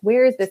understand, like,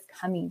 where is this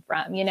coming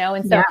from, you know?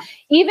 And so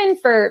even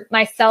for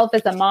myself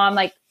as a mom,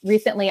 like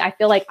recently, I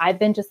feel like I've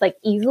been just like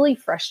easily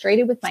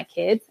frustrated with my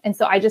kids. And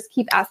so I just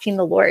keep asking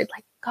the Lord,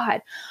 like,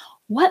 God,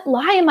 what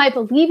lie am I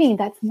believing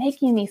that's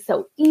making me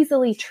so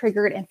easily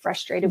triggered and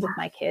frustrated with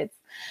my kids?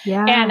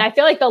 Yeah. And I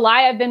feel like the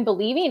lie I've been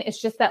believing is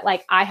just that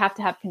like, I have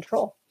to have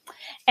control.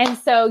 And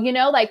so,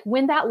 like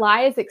when that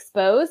lie is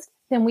exposed,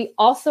 then we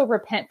also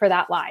repent for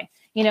that lie.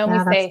 And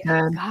we say,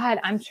 God,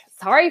 I'm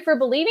sorry for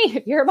believing,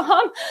 if you're a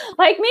mom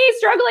like me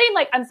struggling,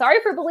 like, I'm sorry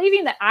for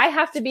believing that I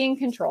have to be in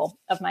control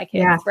of my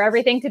kids for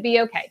everything to be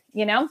okay.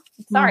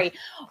 Sorry.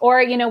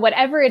 Or,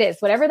 whatever it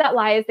is, whatever that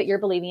lie is that you're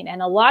believing.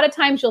 And a lot of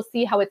times you'll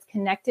see how it's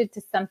connected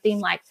to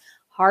something like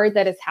hard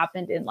that has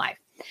happened in life.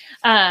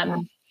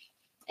 And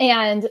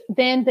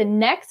then the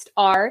next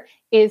R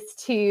is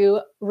to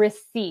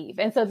receive.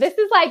 And so this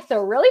is like the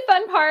really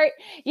fun part.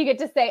 You get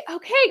to say,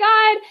 okay,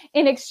 God,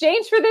 in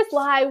exchange for this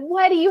lie,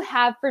 what do you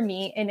have for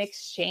me in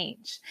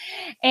exchange?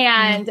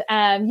 And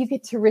you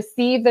get to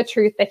receive the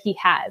truth that he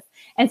has.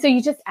 And so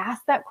you just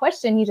ask that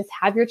question. You just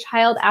have your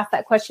child ask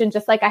that question,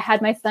 just like I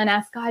had my son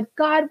ask God,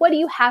 what do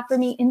you have for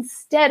me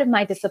instead of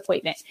my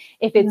disappointment?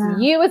 If it's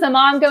you as a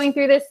mom going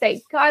through this,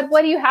 say, God,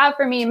 what do you have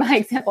for me in my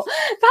example?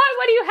 God,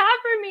 what do you have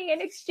for me in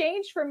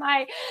exchange for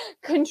my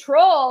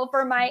control,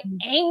 for my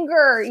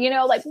anger?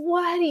 Like,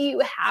 what do you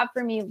have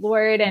for me,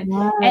 Lord? And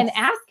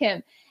ask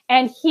him.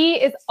 And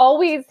he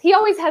always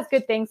has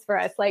good things for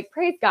us. Like,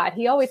 praise God,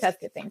 he always has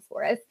good things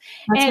for us.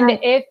 That's and right.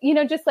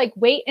 If, just like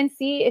wait and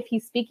see if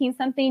he's speaking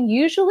something.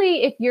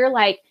 Usually if you're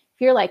like,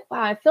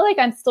 wow, I feel like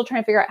I'm still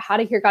trying to figure out how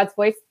to hear God's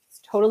voice,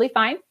 it's totally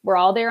fine. We're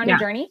all there on a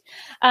journey.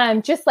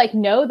 Just like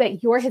know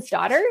that you're his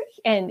daughter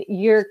and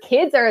your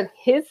kids are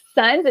his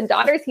sons and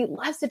daughters. He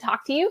loves to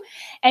talk to you.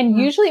 And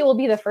usually it will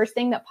be the first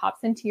thing that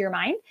pops into your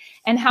mind.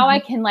 And how I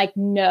can like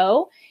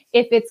know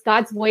if it's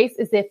God's voice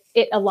is if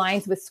it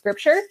aligns with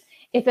scripture,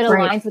 if it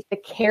aligns with the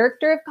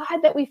character of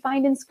God that we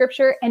find in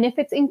scripture, and if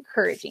it's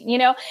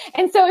encouraging,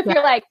 And so if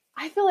you're like,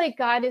 I feel like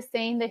God is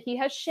saying that he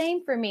has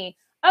shame for me.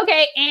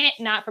 Okay,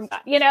 not from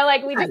God,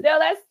 like we just know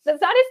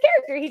that's not his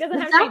character. He doesn't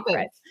have shame for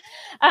us.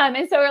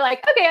 And so we're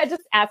like, okay, I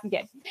just ask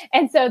again.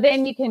 And so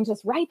then you can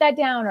just write that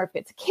down, or if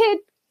it's a kid,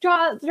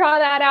 draw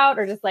that out,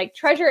 or just like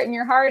treasure it in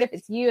your heart. If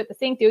it's you at the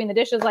sink doing the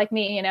dishes like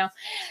me,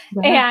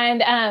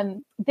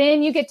 and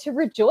then you get to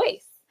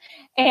rejoice.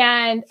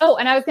 And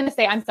I was going to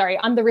say, I'm sorry,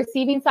 on the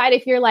receiving side,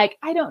 if you're like,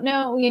 I don't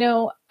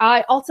know,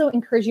 I also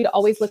encourage you to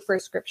always look for a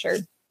scripture.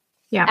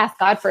 Yeah. Ask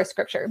God for a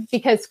scripture,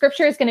 because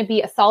scripture is going to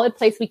be a solid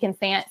place we can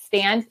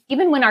stand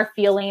even when our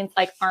feelings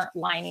like aren't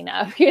lining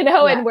up,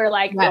 and we're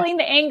like feeling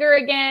the anger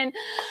again,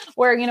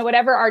 or,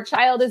 whatever, our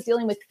child is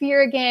dealing with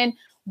fear again.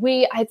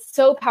 It's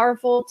so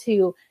powerful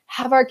to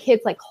have our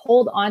kids like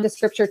hold on to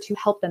scripture to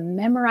help them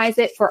memorize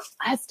it, for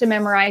us to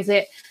memorize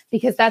it,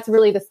 because that's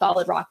really the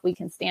solid rock we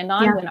can stand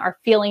on when our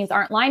feelings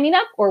aren't lining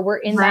up, or we're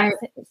in that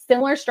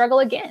similar struggle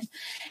again.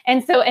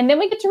 And then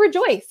we get to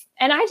rejoice.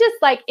 And I just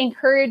like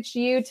encourage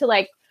you to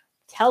like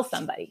tell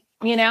somebody,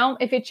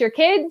 if it's your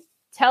kid,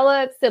 tell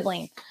a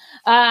sibling.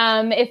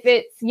 If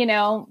it's, you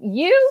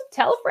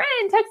tell a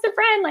friend, text a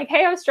friend, like,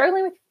 hey, I was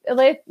struggling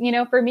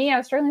with, for me, I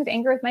was struggling with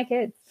anger with my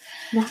kids.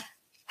 Yeah.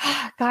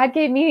 God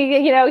gave me,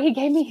 he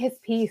gave me his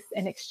peace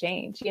in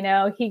exchange.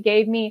 He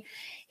gave me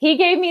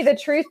the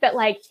truth that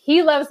like,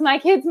 he loves my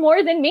kids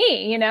more than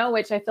me,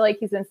 which I feel like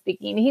he's been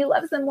speaking. He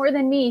loves them more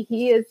than me.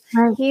 He is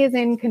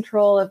in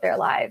control of their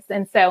lives.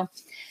 And so,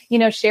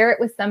 share it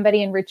with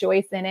somebody and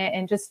rejoice in it,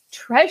 and just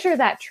treasure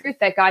that truth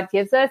that God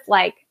gives us,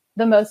 like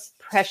the most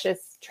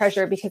precious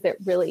treasure, because it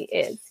really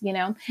is,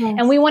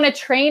 and we want to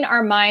train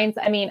our minds.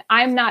 I mean,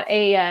 I'm not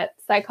a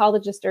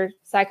psychologist or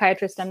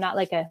psychiatrist. I'm not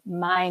like a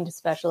mind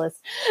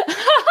specialist,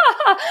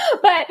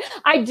 but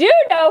I do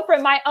know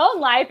from my own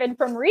life and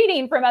from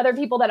reading from other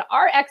people that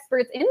are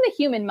experts in the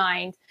human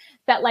mind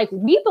that like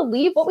we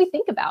believe what we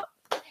think about.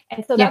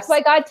 And so that's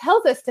why God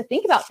tells us to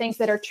think about things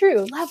that are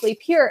true, lovely,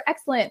 pure,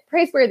 excellent,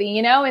 praiseworthy,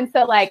 and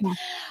so like,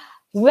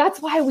 that's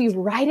why we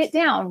write it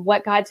down,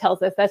 what God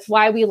tells us. That's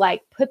why we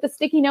like put the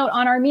sticky note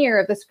on our mirror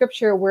of the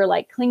scripture we're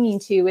like clinging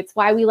to. It's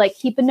why we like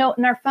keep a note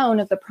in our phone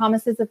of the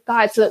promises of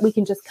God, so that we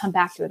can just come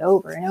back to it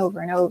over and over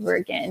and over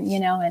again,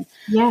 and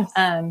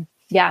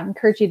I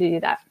encourage you to do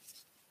that.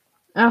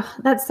 Oh,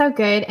 that's so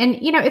good. And,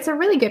 it's a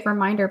really good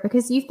reminder,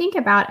 because you think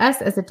about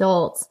us as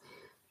adults,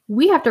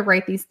 we have to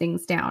write these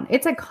things down.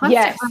 It's a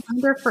constant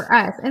reminder for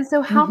us. And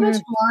so how much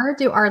more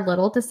do our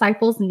little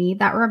disciples need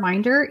that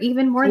reminder,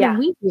 even more than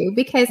we do?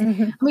 Because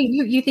I mean,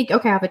 you think,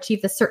 okay, I've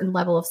achieved a certain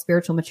level of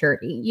spiritual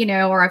maturity,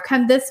 or I've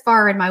come this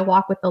far in my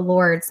walk with the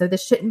Lord, so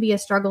this shouldn't be a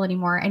struggle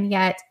anymore. And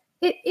yet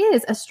it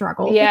is a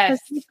struggle, because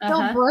we're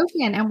still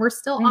broken, and we're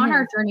still on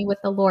our journey with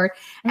the Lord.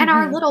 And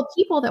our little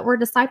people that we're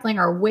discipling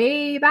are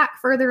way back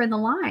further in the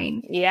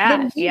line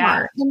than we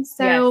are. And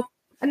so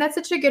and that's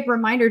such a good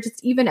reminder.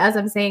 Just even as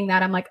I'm saying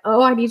that, I'm like,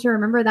 oh, I need to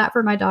remember that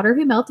for my daughter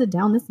who melted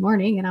down this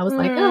morning. And I was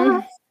like,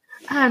 but,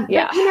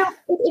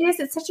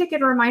 it's such a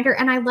good reminder.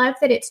 And I love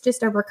that it's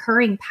just a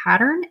recurring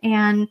pattern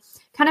and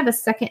kind of a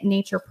second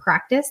nature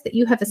practice that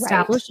you have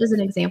established as an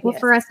example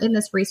for us in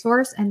this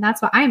resource. And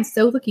that's why I am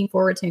so looking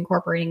forward to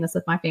incorporating this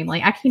with my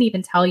family. I can't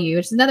even tell you.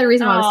 It's another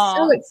reason why I was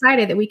so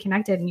excited that we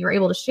connected and you were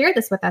able to share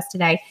this with us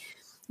today.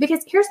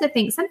 because here's the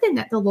thing, something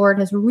that the Lord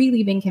has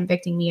really been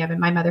convicting me of in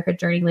my motherhood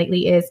journey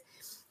lately is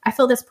I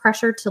feel this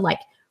pressure to like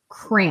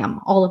cram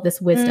all of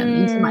this wisdom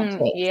into my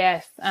kids.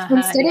 Yes.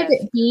 Instead of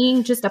it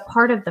being just a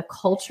part of the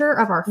culture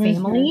of our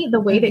family, the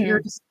way that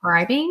you're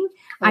describing,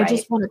 I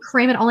just want to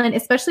cram it all in,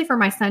 especially for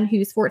my son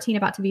who's 14,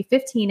 about to be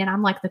 15. And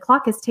I'm like, the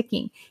clock is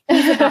ticking.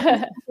 He's about to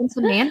step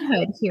into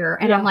manhood here.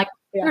 And I'm like,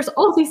 there's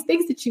all these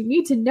things that you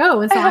need to know.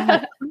 And so I'm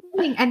like,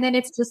 and then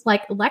it's just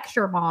like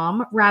lecture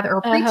mom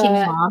or preaching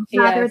mom,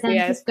 rather than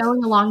just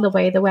going along the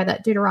way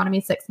that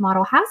Deuteronomy 6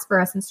 model has for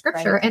us in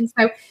scripture. Right. And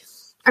so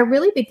I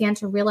really began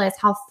to realize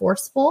how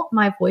forceful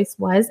my voice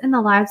was in the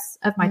lives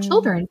of my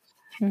children.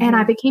 And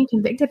I became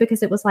convicted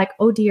because it was like,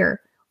 oh dear,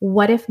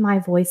 what if my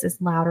voice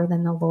is louder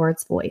than the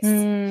Lord's voice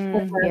in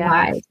their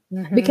lives?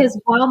 Because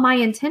while my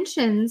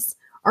intentions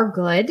are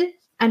good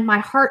and my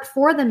heart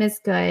for them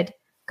is good,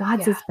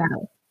 God's is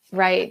better.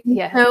 Right.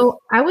 Yeah.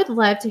 So I would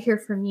love to hear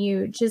from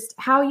you just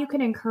how you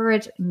can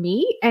encourage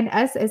me and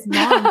us as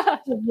moms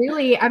to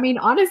really, I mean,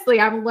 honestly,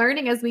 I'm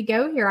learning as we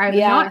go here. I'm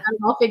not got it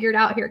all figured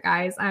out here,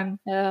 guys.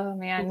 Oh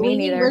man, me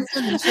neither.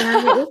 And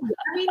sharing it with you.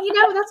 I mean,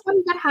 that's why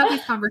we got to have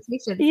these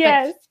conversations.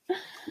 Yes. But,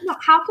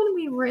 how can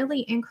we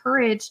really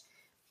encourage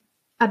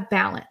a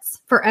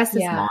balance for us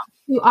as moms?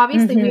 Who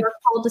obviously we are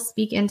called to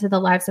speak into the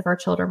lives of our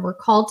children. We're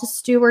called to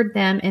steward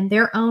them in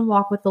their own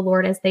walk with the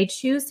Lord as they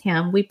choose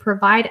him. We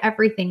provide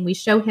everything. We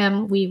show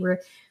him, we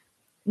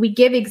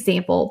give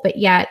example, but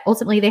yet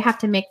ultimately they have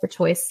to make the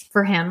choice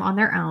for him on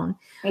their own.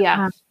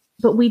 Yeah.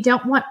 But we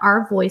don't want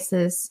our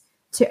voices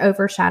to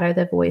overshadow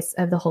the voice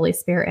of the Holy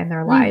Spirit in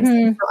their lives.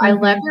 So I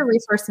love your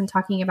resource in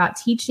talking about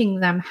teaching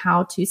them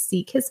how to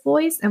seek his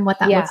voice and what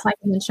that looks like,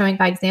 and then showing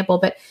by example.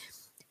 But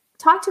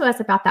talk to us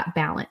about that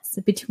balance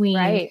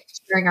between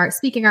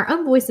speaking our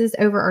own voices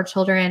over our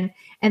children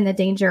and the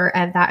danger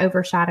of that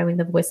overshadowing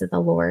the voice of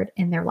the Lord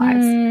in their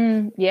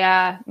lives.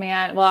 Yeah,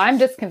 man. Well, I'm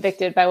just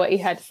convicted by what you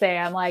had to say.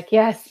 I'm like,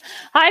 yes,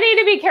 I need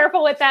to be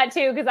careful with that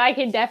too, because I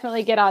can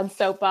definitely get on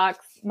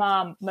soapbox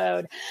mom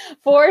mode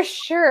for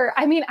sure.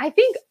 I mean, I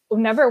think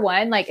number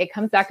one, like it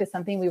comes back to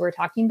something we were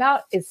talking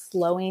about, is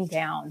slowing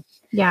down.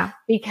 Yeah.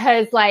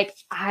 Because like,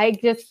 I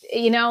just,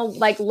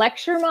 like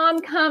lecture mom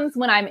comes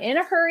when I'm in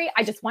a hurry.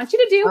 I just want you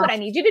to do what I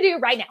need you to do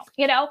right now.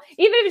 Even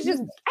if it's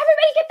just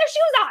everybody get their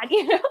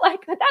shoes on,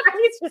 like that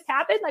needs to just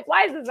happen. Like,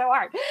 why is it so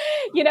hard?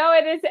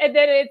 And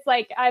then it's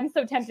like, I'm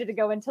so tempted to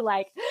go into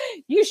like,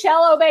 you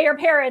shall obey your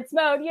parents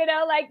mode,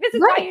 like this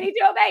is why you need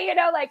to obey,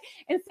 like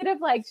instead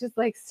of like, just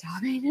like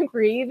stopping and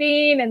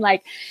breathing and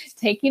like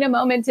taking a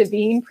moment to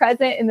being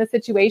present in the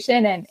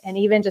situation and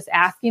even just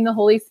asking the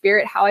Holy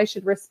Spirit how I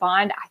should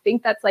respond. I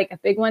think that's like a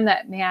big one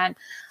that, man,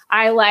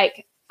 I'm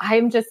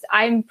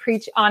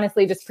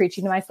honestly just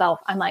preaching to myself.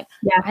 I'm like,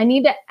 I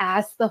need to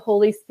ask the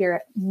Holy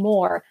Spirit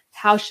more.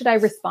 How should I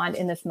respond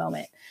in this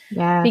moment?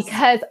 Yes.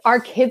 Because our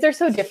kids are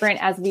so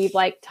different, as we've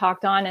like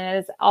talked on. And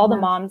as all the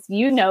moms,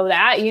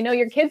 that,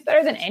 your kids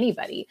better than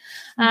anybody.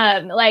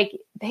 Like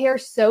they are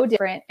so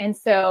different. And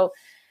so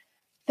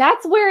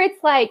that's where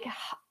it's like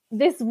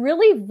this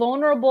really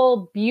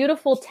vulnerable,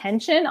 beautiful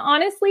tension,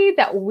 honestly,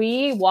 that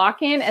we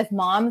walk in as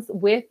moms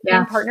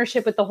in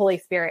partnership with the Holy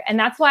Spirit. And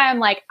that's why I'm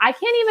like, I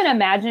can't even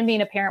imagine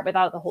being a parent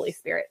without the Holy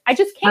Spirit. I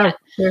just can't. Oh,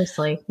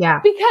 seriously. Yeah.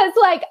 Because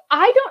like,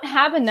 I don't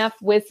have enough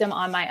wisdom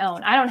on my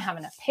own. I don't have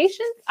enough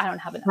patience. I don't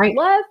have enough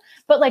love,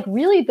 but like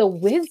really the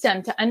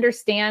wisdom to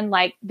understand,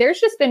 like,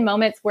 there's just been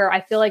moments where I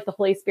feel like the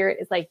Holy Spirit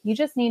is like, you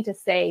just need to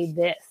say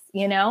this.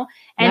 And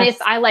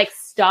if I like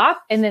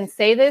stop and then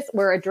say this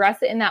or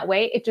address it in that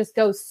way, it just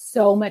goes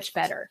so much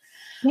better.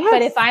 Yes.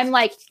 But if I'm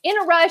like in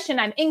a rush and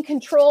I'm in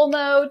control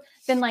mode,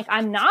 then like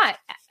I'm not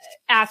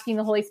asking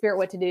the Holy Spirit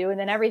what to do. And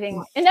then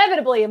everything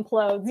inevitably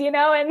implodes, and,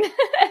 and then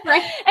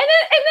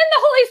the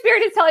Holy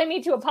Spirit is telling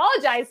me to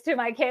apologize to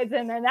my kids.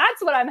 And then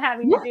that's what I'm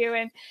having to do.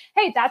 And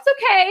hey, that's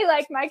okay.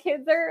 Like my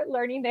kids are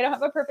learning. They don't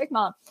have a perfect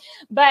mom,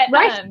 but,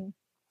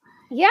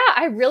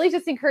 I really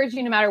just encourage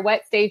you, no matter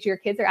what stage your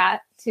kids are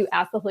at, to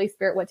ask the Holy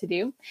Spirit what to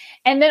do.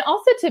 And then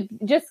also to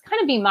just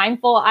kind of be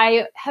mindful.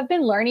 I have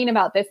been learning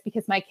about this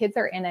because my kids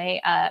are in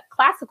a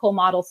classical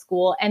model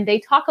school, and they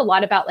talk a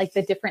lot about like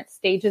the different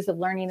stages of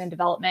learning and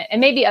development, and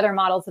maybe other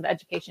models of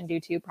education do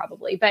too,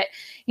 probably. But,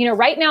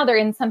 right now they're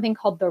in something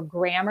called the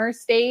grammar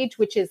stage,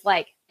 which is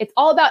like, it's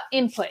all about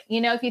input.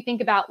 If you think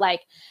about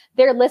like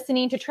they're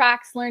listening to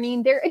tracks,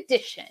 learning their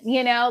addition,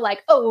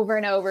 like over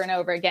and over and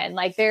over again,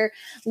 like they're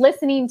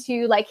listening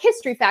to like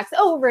history facts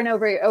over and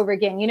over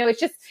again.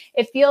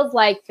 It feels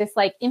like this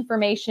like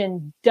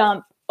information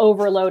dump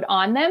overload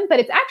on them, but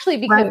it's actually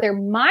because their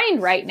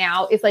mind right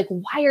now is like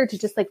wired to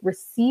just like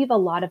receive a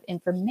lot of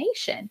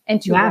information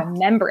and to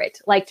remember it,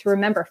 like to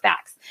remember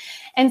facts.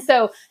 And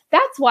so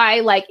that's why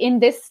like in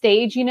this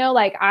stage,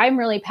 like I'm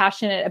really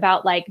passionate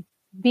about like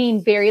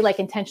being very like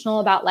intentional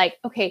about like,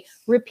 okay,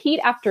 repeat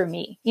after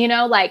me,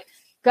 like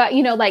God,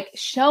 like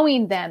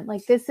showing them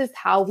like, this is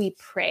how we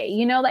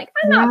pray, like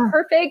I'm not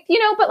perfect,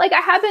 but like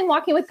I have been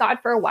walking with God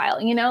for a while,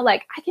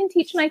 like I can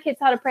teach my kids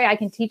how to pray. I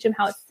can teach them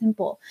how it's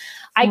simple.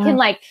 I can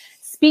like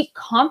speak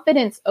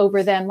confidence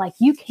over them. Like,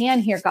 you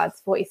can hear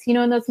God's voice, you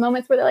know, in those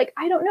moments where they're like,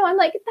 I don't know. I'm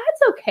like,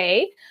 that's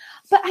okay.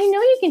 But I know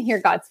you can hear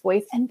God's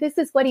voice, and this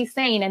is what he's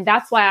saying. And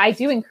that's why I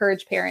do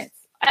encourage parents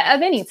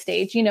of any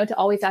stage, you know, to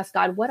always ask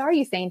God, what are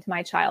you saying to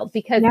my child?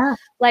 Because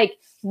like,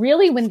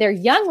 really, when they're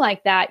young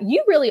like that,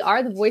 you really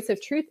are the voice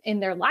of truth in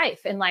their life.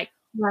 And like,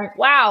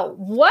 wow,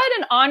 what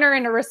an honor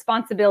and a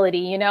responsibility.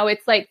 You know,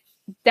 it's like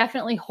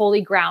definitely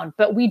holy ground,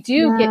 but we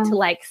do get to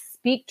like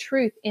speak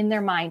truth in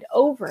their mind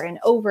over and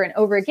over and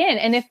over again.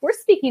 And if we're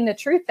speaking the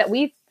truth that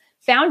we've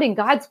found in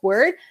God's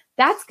word,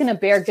 that's going to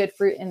bear good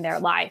fruit in their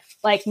life,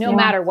 like no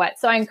matter what.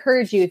 So I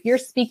encourage you, if you're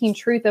speaking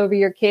truth over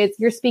your kids,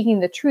 you're speaking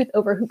the truth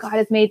over who God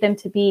has made them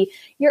to be.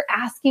 You're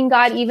asking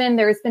God, even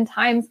there's been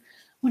times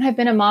when I've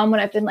been a mom, when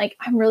I've been like,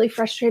 I'm really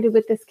frustrated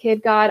with this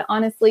kid, God,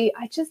 honestly,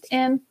 I just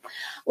am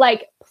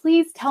like,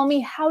 please tell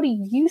me, how do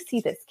you see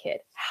this kid?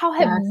 How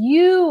have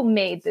you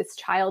made this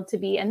child to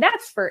be? And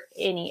that's for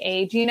any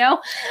age, you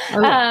know?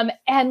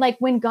 And like,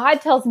 when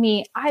God tells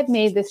me I've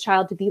made this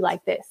child to be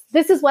like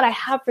this is what I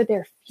have for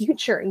their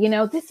future. You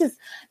know, this is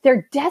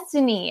their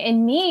destiny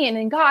in me and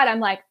in God. I'm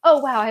like, oh,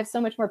 wow, I have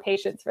so much more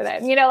patience for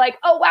them. You know, like,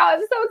 oh, wow, I'm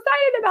so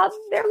excited about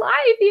their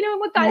life, you know, and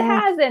what God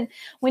has. And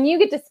when you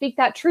get to speak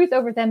that truth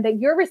over them that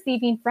you're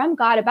receiving from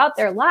God about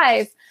their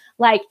lives,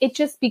 like, it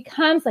just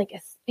becomes like,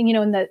 you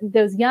know, in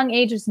those young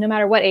ages, no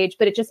matter what age,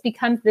 but it just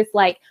becomes this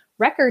like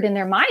record in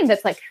their mind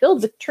that's like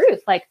filled with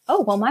truth. Like,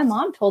 oh, well, my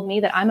mom told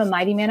me that I'm a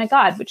mighty man of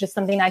God, which is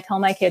something I tell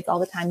my kids all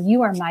the time.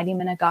 You are a mighty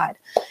man of God.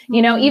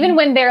 You know, even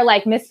when they're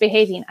like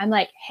misbehaving, I'm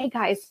like, hey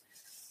guys,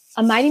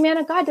 a mighty man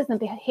of God doesn't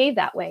behave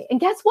that way. And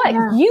guess what?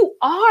 You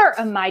are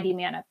a mighty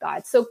man of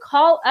God. So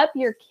call up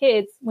your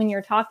kids when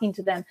you're talking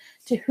to them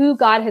to who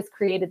God has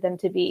created them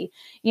to be.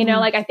 You know,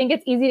 like, I think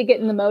it's easy to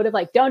get in the mode of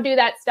like, don't do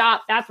that.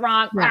 Stop. That's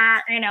wrong.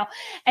 You know,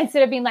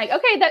 instead of being like,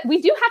 okay, that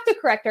we do have to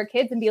correct our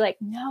kids and be like,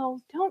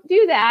 no, don't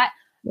do that.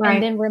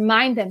 And then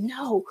remind them,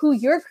 no, who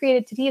you're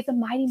created to be is a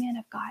mighty man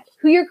of God.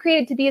 Who you're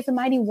created to be is a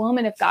mighty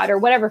woman of God, or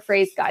whatever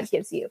phrase God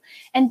gives you.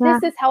 And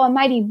this is how a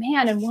mighty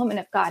man and woman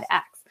of God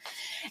acts.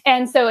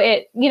 And so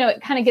it, you know,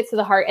 it kind of gets to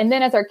the heart. And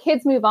then as our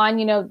kids move on,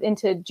 you know,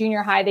 into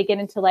junior high, they get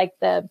into like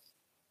the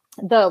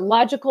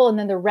logical and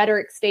then the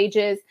rhetoric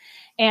stages.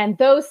 And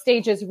those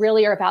stages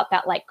really are about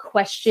that like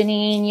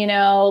questioning, you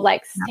know,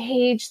 like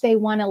stage. They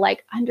want to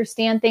like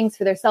understand things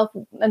for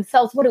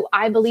themselves. What do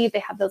I believe? They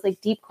have those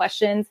like deep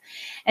questions.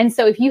 And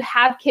so if you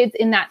have kids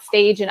in that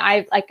stage, and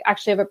I like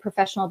actually have a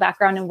professional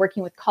background in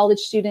working with college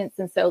students.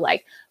 And so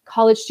like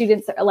college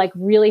students are like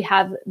really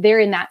they're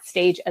in that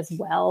stage as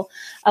well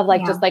of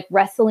like just like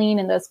wrestling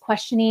and those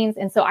questionings.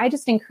 And so I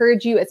just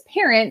encourage you as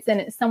parents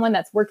and as someone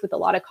that's worked with a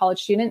lot of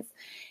college students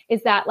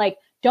is that like,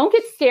 don't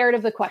get scared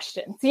of the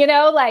questions, you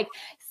know, like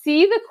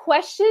see the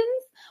questions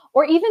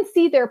or even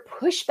see their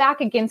pushback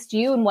against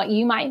you and what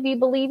you might be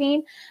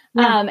believing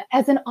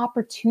as an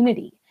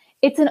opportunity.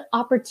 It's an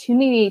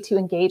opportunity to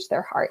engage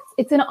their hearts.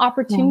 It's an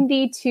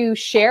opportunity to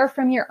share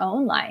from your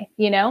own life,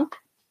 you know,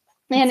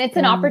 and it's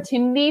an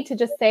opportunity to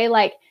just say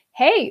like,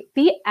 hey,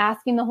 be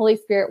asking the Holy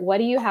Spirit, what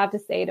do you have to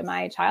say to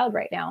my child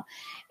right now?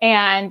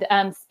 And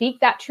speak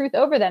that truth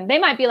over them. They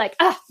might be like,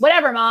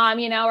 whatever, mom,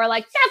 you know, or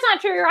like, that's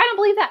not true. Or I don't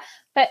believe that.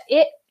 But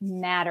it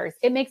matters.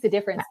 It makes a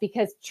difference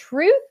because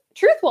truth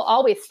will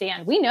always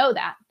stand. We know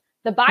that.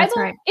 The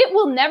Bible, it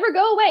will never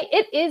go away.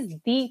 It is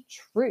the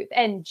truth.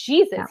 And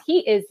Jesus, he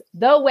is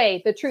the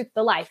way, the truth,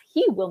 the life.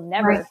 He will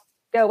never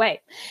go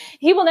away.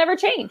 He will never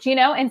change, you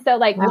know? And so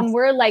like when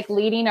we're like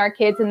leading our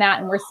kids in that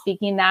and we're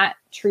speaking that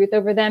truth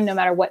over them, no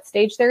matter what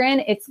stage they're in,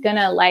 it's going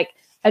to like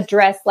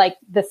address like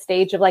the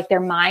stage of like their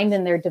mind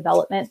and their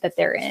development that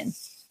they're in.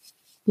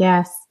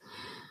 Yes.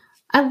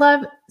 I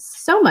love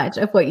so much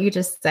of what you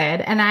just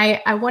said. And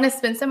I want to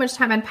spend so much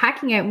time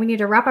unpacking it. We need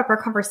to wrap up our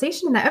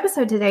conversation in the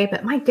episode today,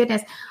 but my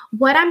goodness,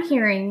 what I'm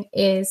hearing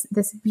is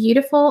this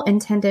beautiful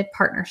intended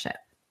partnership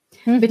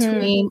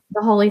between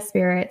the Holy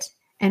Spirit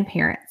and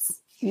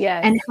parents.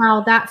 Yes. And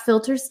how that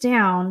filters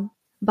down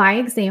by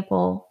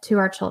example to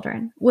our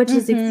children, which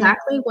is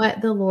exactly what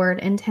the Lord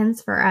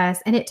intends for us.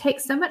 And it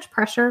takes so much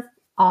pressure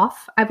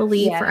off, I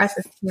believe, for us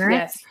as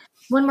parents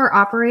when we're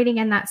operating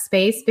in that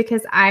space,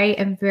 because I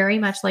am very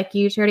much like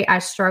you, Charity. I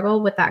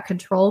struggle with that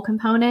control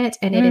component.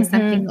 And it is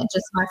something that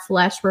just my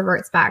flesh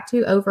reverts back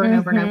to over and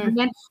over and over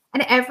again.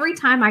 And every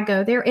time I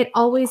go there, it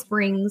always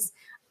brings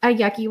a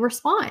yucky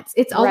response.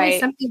 It's always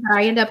something that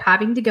I end up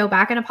having to go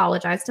back and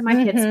apologize to my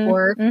kids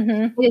for.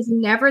 It is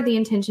never the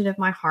intention of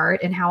my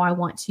heart and how I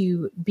want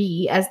to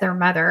be as their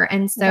mother.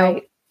 And so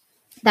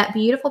that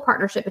beautiful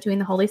partnership between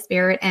the Holy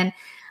Spirit and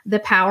the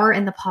power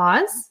and the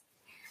pause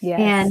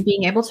and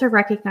being able to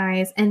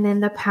recognize, and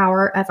then the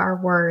power of our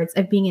words,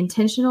 of being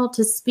intentional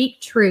to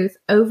speak truth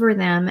over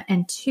them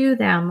and to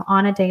them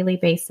on a daily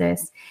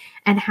basis,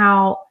 and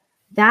how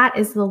that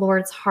is the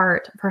Lord's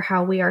heart for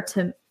how we are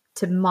to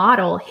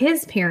model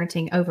his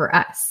parenting over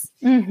us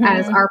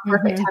as our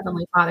perfect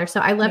Heavenly Father. So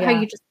I love how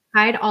you just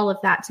tied all of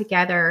that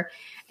together.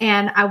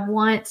 And I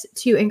want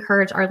to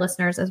encourage our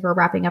listeners as we're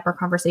wrapping up our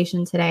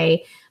conversation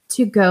today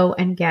to go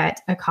and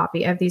get a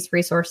copy of these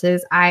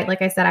resources.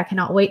 Like I said, I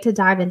cannot wait to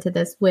dive into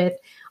this with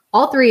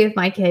all three of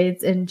my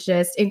kids and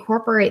just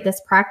incorporate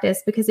this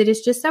practice because it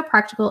is just so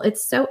practical.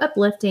 It's so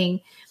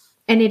uplifting.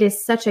 And it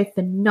is such a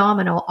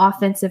phenomenal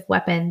offensive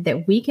weapon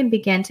that we can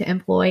begin to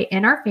employ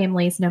in our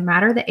families, no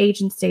matter the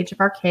age and stage of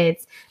our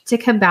kids, to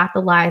combat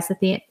the lies that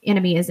the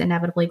enemy is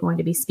inevitably going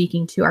to be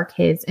speaking to our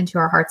kids and to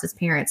our hearts as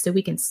parents. So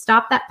we can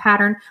stop that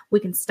pattern.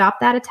 We can stop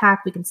that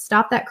attack. We can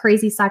stop that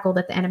crazy cycle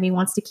that the enemy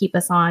wants to keep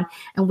us on.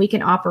 And we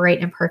can operate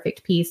in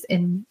perfect peace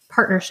in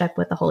partnership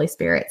with the Holy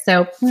Spirit.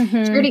 So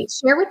Charity,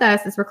 share with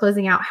us as we're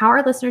closing out how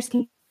our listeners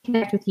can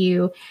connect with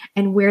you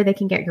and where they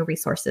can get your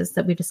resources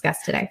that we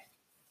discussed today.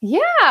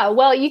 Yeah,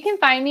 well, you can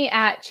find me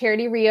at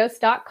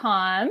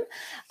charityrios.com.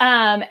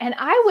 And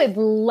I would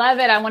love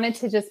it. I wanted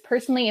to just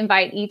personally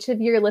invite each of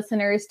your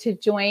listeners to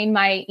join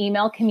my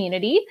email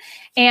community.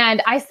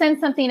 And I send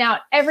something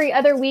out every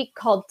other week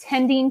called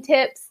Tending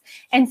Tips.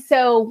 And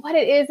so what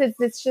it is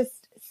it's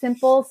just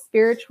simple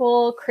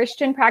spiritual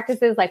Christian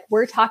practices like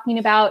we're talking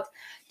about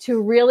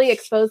to really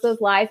expose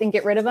those lies and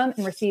get rid of them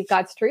and receive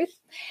God's truth.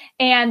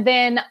 And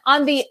then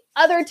on the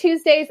other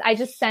Tuesdays, I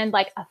just send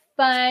like a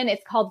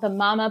it's called the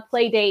Mama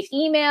Playdate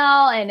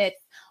email. And it's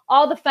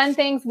all the fun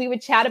things we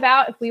would chat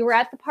about if we were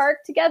at the park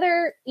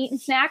together, eating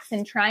snacks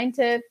and trying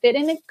to fit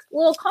in a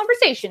little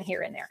conversation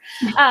here and there.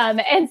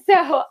 And so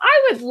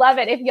I would love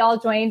it if y'all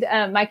joined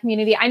my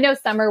community. I know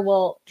Summer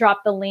will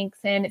drop the links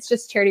in. It's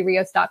just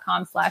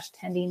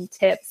charityrios.com/tending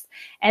tips.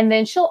 And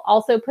then she'll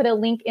also put a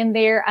link in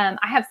there.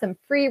 I have some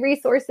free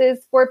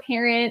resources for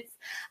parents.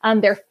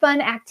 There are fun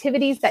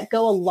activities that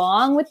go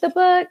along with the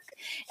book.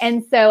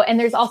 And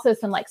there's also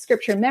some like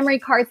scripture memory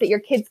cards that your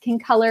kids can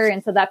color.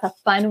 And so that's a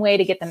fun way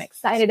to get them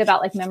excited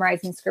about like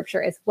memorizing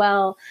scripture as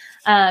well.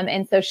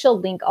 And so she'll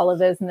link all of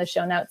those in the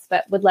show notes,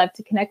 but would love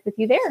to connect with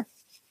you there.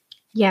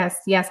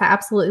 Yes, I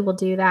absolutely will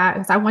do that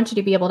because I want you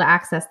to be able to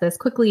access this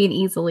quickly and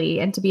easily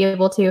and to be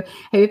able to,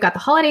 hey, we've got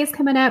the holidays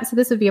coming up. So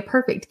this would be a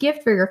perfect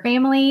gift for your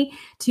family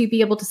to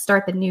be able to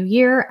start the new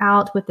year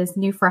out with this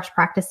new fresh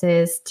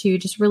practices to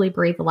just really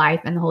breathe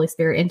life and the Holy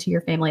Spirit into your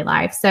family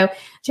life. So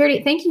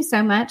Charity, thank you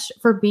so much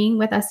for being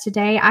with us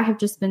today. I have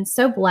just been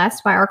so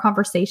blessed by our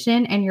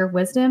conversation and your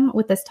wisdom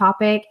with this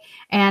topic.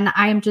 And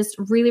I am just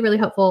really, really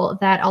hopeful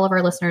that all of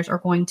our listeners are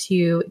going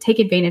to take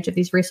advantage of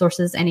these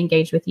resources and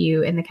engage with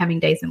you in the coming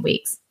days and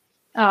weeks.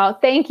 Oh,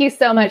 thank you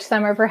so much,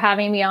 Summer, for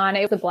having me on.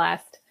 It was a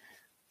blast.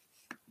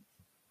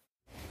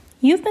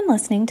 You've been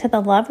listening to the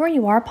Love Where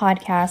You Are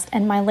podcast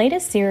and my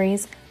latest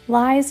series,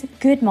 Lies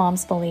Good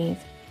Moms Believe.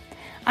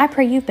 I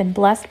pray you've been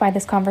blessed by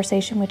this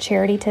conversation with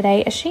Charity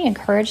today as she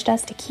encouraged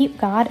us to keep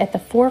God at the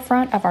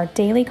forefront of our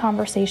daily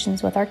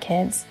conversations with our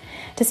kids,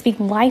 to speak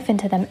life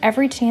into them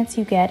every chance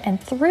you get,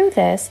 and through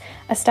this,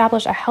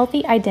 establish a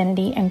healthy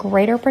identity and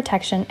greater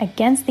protection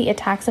against the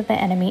attacks of the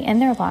enemy in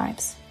their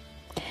lives.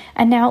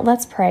 And now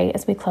let's pray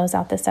as we close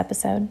out this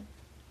episode.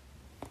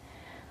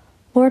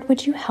 Lord,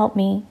 would you help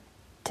me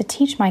to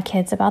teach my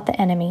kids about the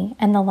enemy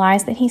and the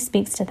lies that he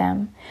speaks to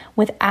them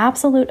with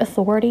absolute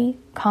authority,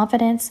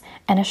 confidence,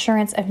 and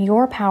assurance of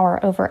your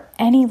power over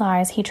any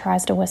lies he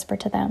tries to whisper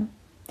to them.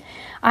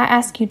 I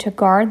ask you to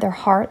guard their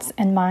hearts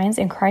and minds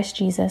in Christ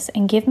Jesus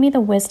and give me the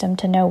wisdom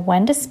to know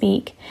when to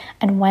speak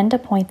and when to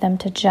point them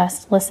to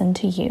just listen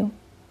to you.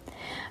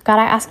 God,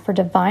 I ask for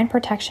divine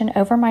protection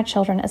over my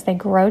children as they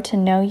grow to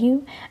know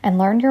you and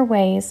learn your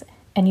ways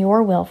and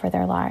your will for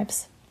their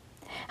lives.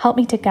 Help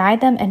me to guide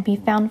them and be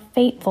found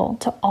faithful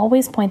to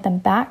always point them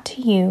back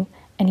to you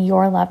and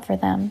your love for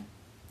them.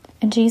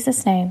 In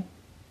Jesus' name,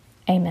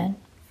 amen.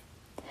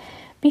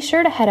 Be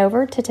sure to head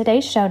over to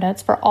today's show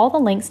notes for all the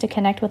links to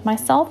connect with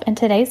myself and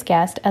today's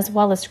guest, as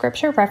well as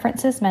scripture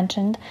references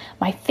mentioned,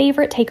 my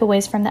favorite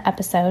takeaways from the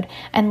episode,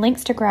 and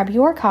links to grab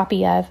your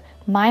copy of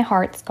My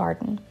Heart's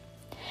Garden.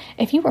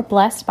 If you were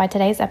blessed by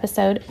today's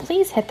episode,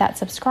 please hit that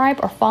subscribe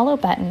or follow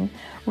button,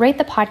 rate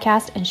the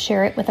podcast, and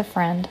share it with a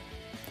friend.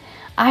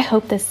 I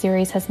hope this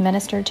series has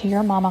ministered to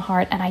your mama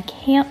heart, and I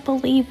can't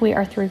believe we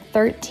are through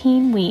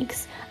 13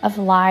 weeks of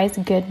Lies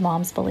Good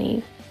Moms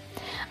Believe.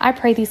 I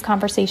pray these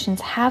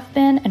conversations have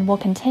been and will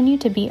continue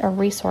to be a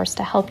resource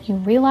to help you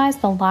realize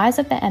the lies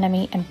of the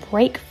enemy and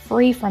break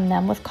free from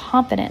them with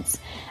confidence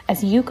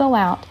as you go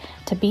out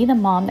to be the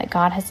mom that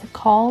God has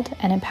called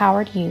and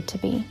empowered you to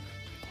be.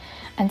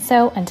 And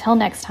so, until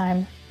next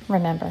time,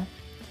 remember,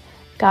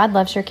 God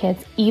loves your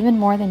kids even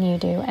more than you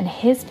do, and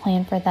His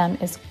plan for them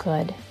is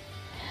good.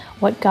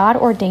 What God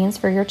ordains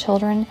for your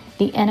children,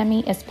 the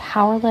enemy is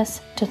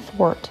powerless to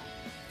thwart.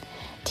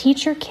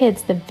 Teach your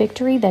kids the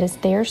victory that is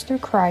theirs through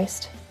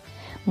Christ.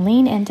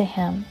 Lean into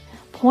Him,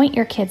 point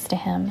your kids to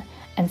Him,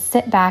 and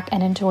sit back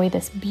and enjoy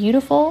this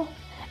beautiful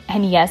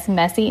and yes,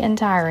 messy and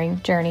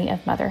tiring journey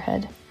of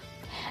motherhood.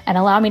 And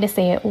allow me to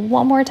say it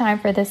one more time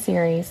for this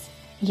series.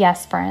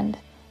 Yes, friend,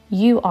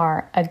 you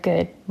are a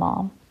good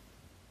mom.